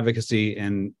that advocacy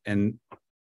and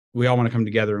we all want to come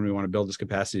together and we want to build this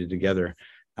capacity together.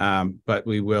 But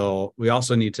we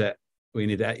also need to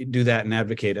do that and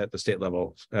advocate at the state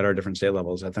level, at our different state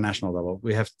levels, at the national level.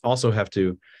 We also have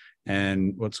to,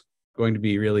 and what's going to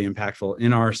be really impactful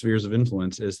in our spheres of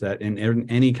influence is that in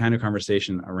any kind of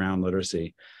conversation around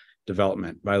literacy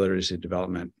development, biliteracy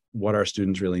development, what our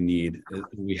students really need,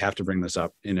 we have to bring this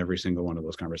up in every single one of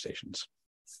those conversations.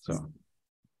 So.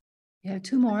 Yeah,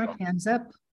 two more hands up.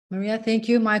 Maria, thank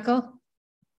you, Michael.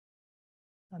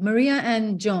 Maria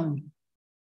and Joan.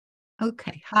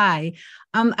 Okay, hi.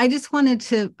 I just wanted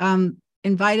to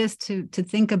invite us to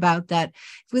think about that.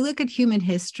 If we look at human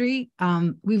history,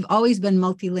 we've always been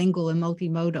multilingual and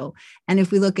multimodal. And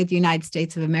if we look at the United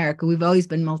States of America, we've always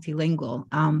been multilingual.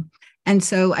 And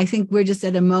so I think we're just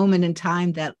at a moment in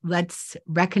time that let's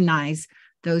recognize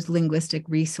those linguistic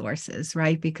resources,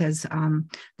 right? Because there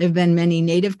have been many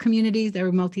Native communities that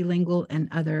were multilingual and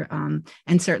other,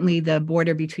 and certainly the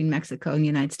border between Mexico and the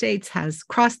United States has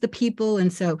crossed the people.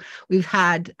 And so we've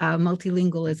had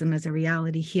multilingualism as a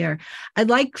reality here. I'd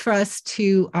like for us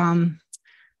to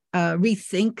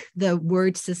rethink the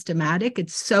word systematic.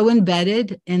 It's so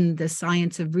embedded in the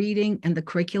science of reading and the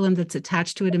curriculum that's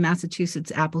attached to it in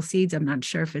Massachusetts, Appleseeds. I'm not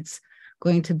sure if it's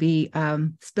going to be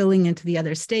spilling into the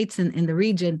other states in the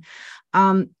region.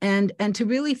 And to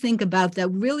really think about that,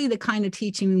 really the kind of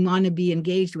teaching we want to be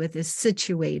engaged with is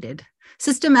situated.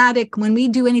 Systematic, when we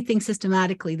do anything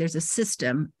systematically, there's a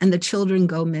system and the children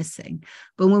go missing.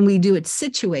 But when we do it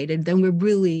situated, then we're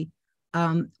really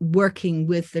working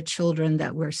with the children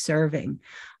that we're serving.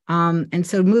 And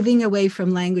so moving away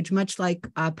from language, much like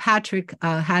Patrick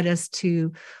had us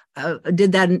to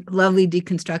did that lovely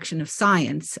deconstruction of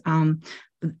science, and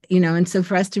so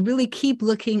for us to really keep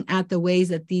looking at the ways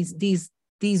that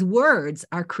these words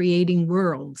are creating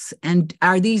worlds, and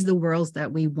are these the worlds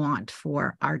that we want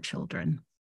for our children?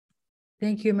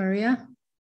 Thank you, Maria.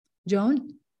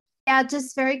 Joan? Yeah,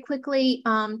 just very quickly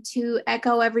to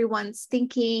echo everyone's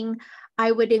thinking,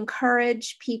 I would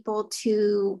encourage people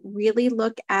to really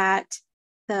look at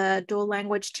the dual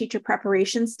language teacher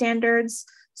preparation standards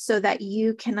so that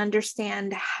you can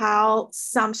understand how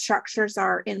some structures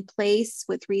are in place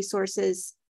with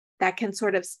resources that can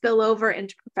sort of spill over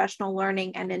into professional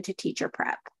learning and into teacher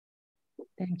prep.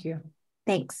 Thank you.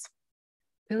 Thanks.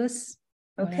 Phyllis?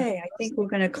 Okay, I think we're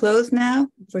going to close now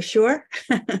for sure,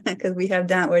 because we're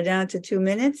down to 2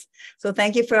 minutes. So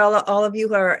thank you for all of you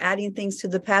who are adding things to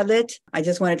the Padlet. I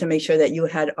just wanted to make sure that you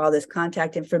had all this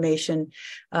contact information.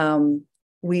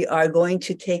 We are going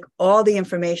to take all the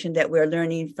information that we're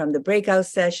learning from the breakout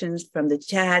sessions, from the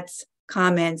chats,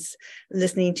 comments,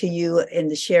 listening to you in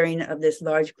the sharing of this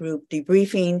large group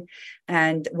debriefing,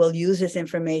 and we'll use this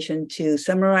information to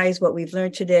summarize what we've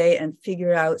learned today and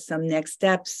figure out some next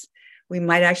steps. We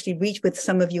might actually reach with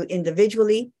some of you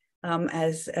individually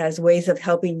as ways of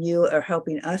helping you or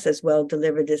helping us as well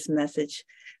deliver this message.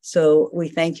 So we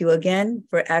thank you again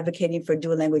for advocating for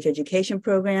dual language education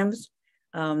programs.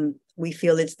 We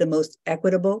feel it's the most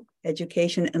equitable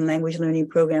education and language learning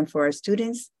program for our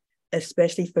students,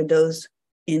 especially for those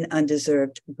in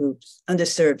underserved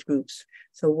groups.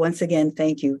 So once again,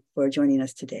 thank you for joining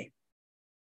us today.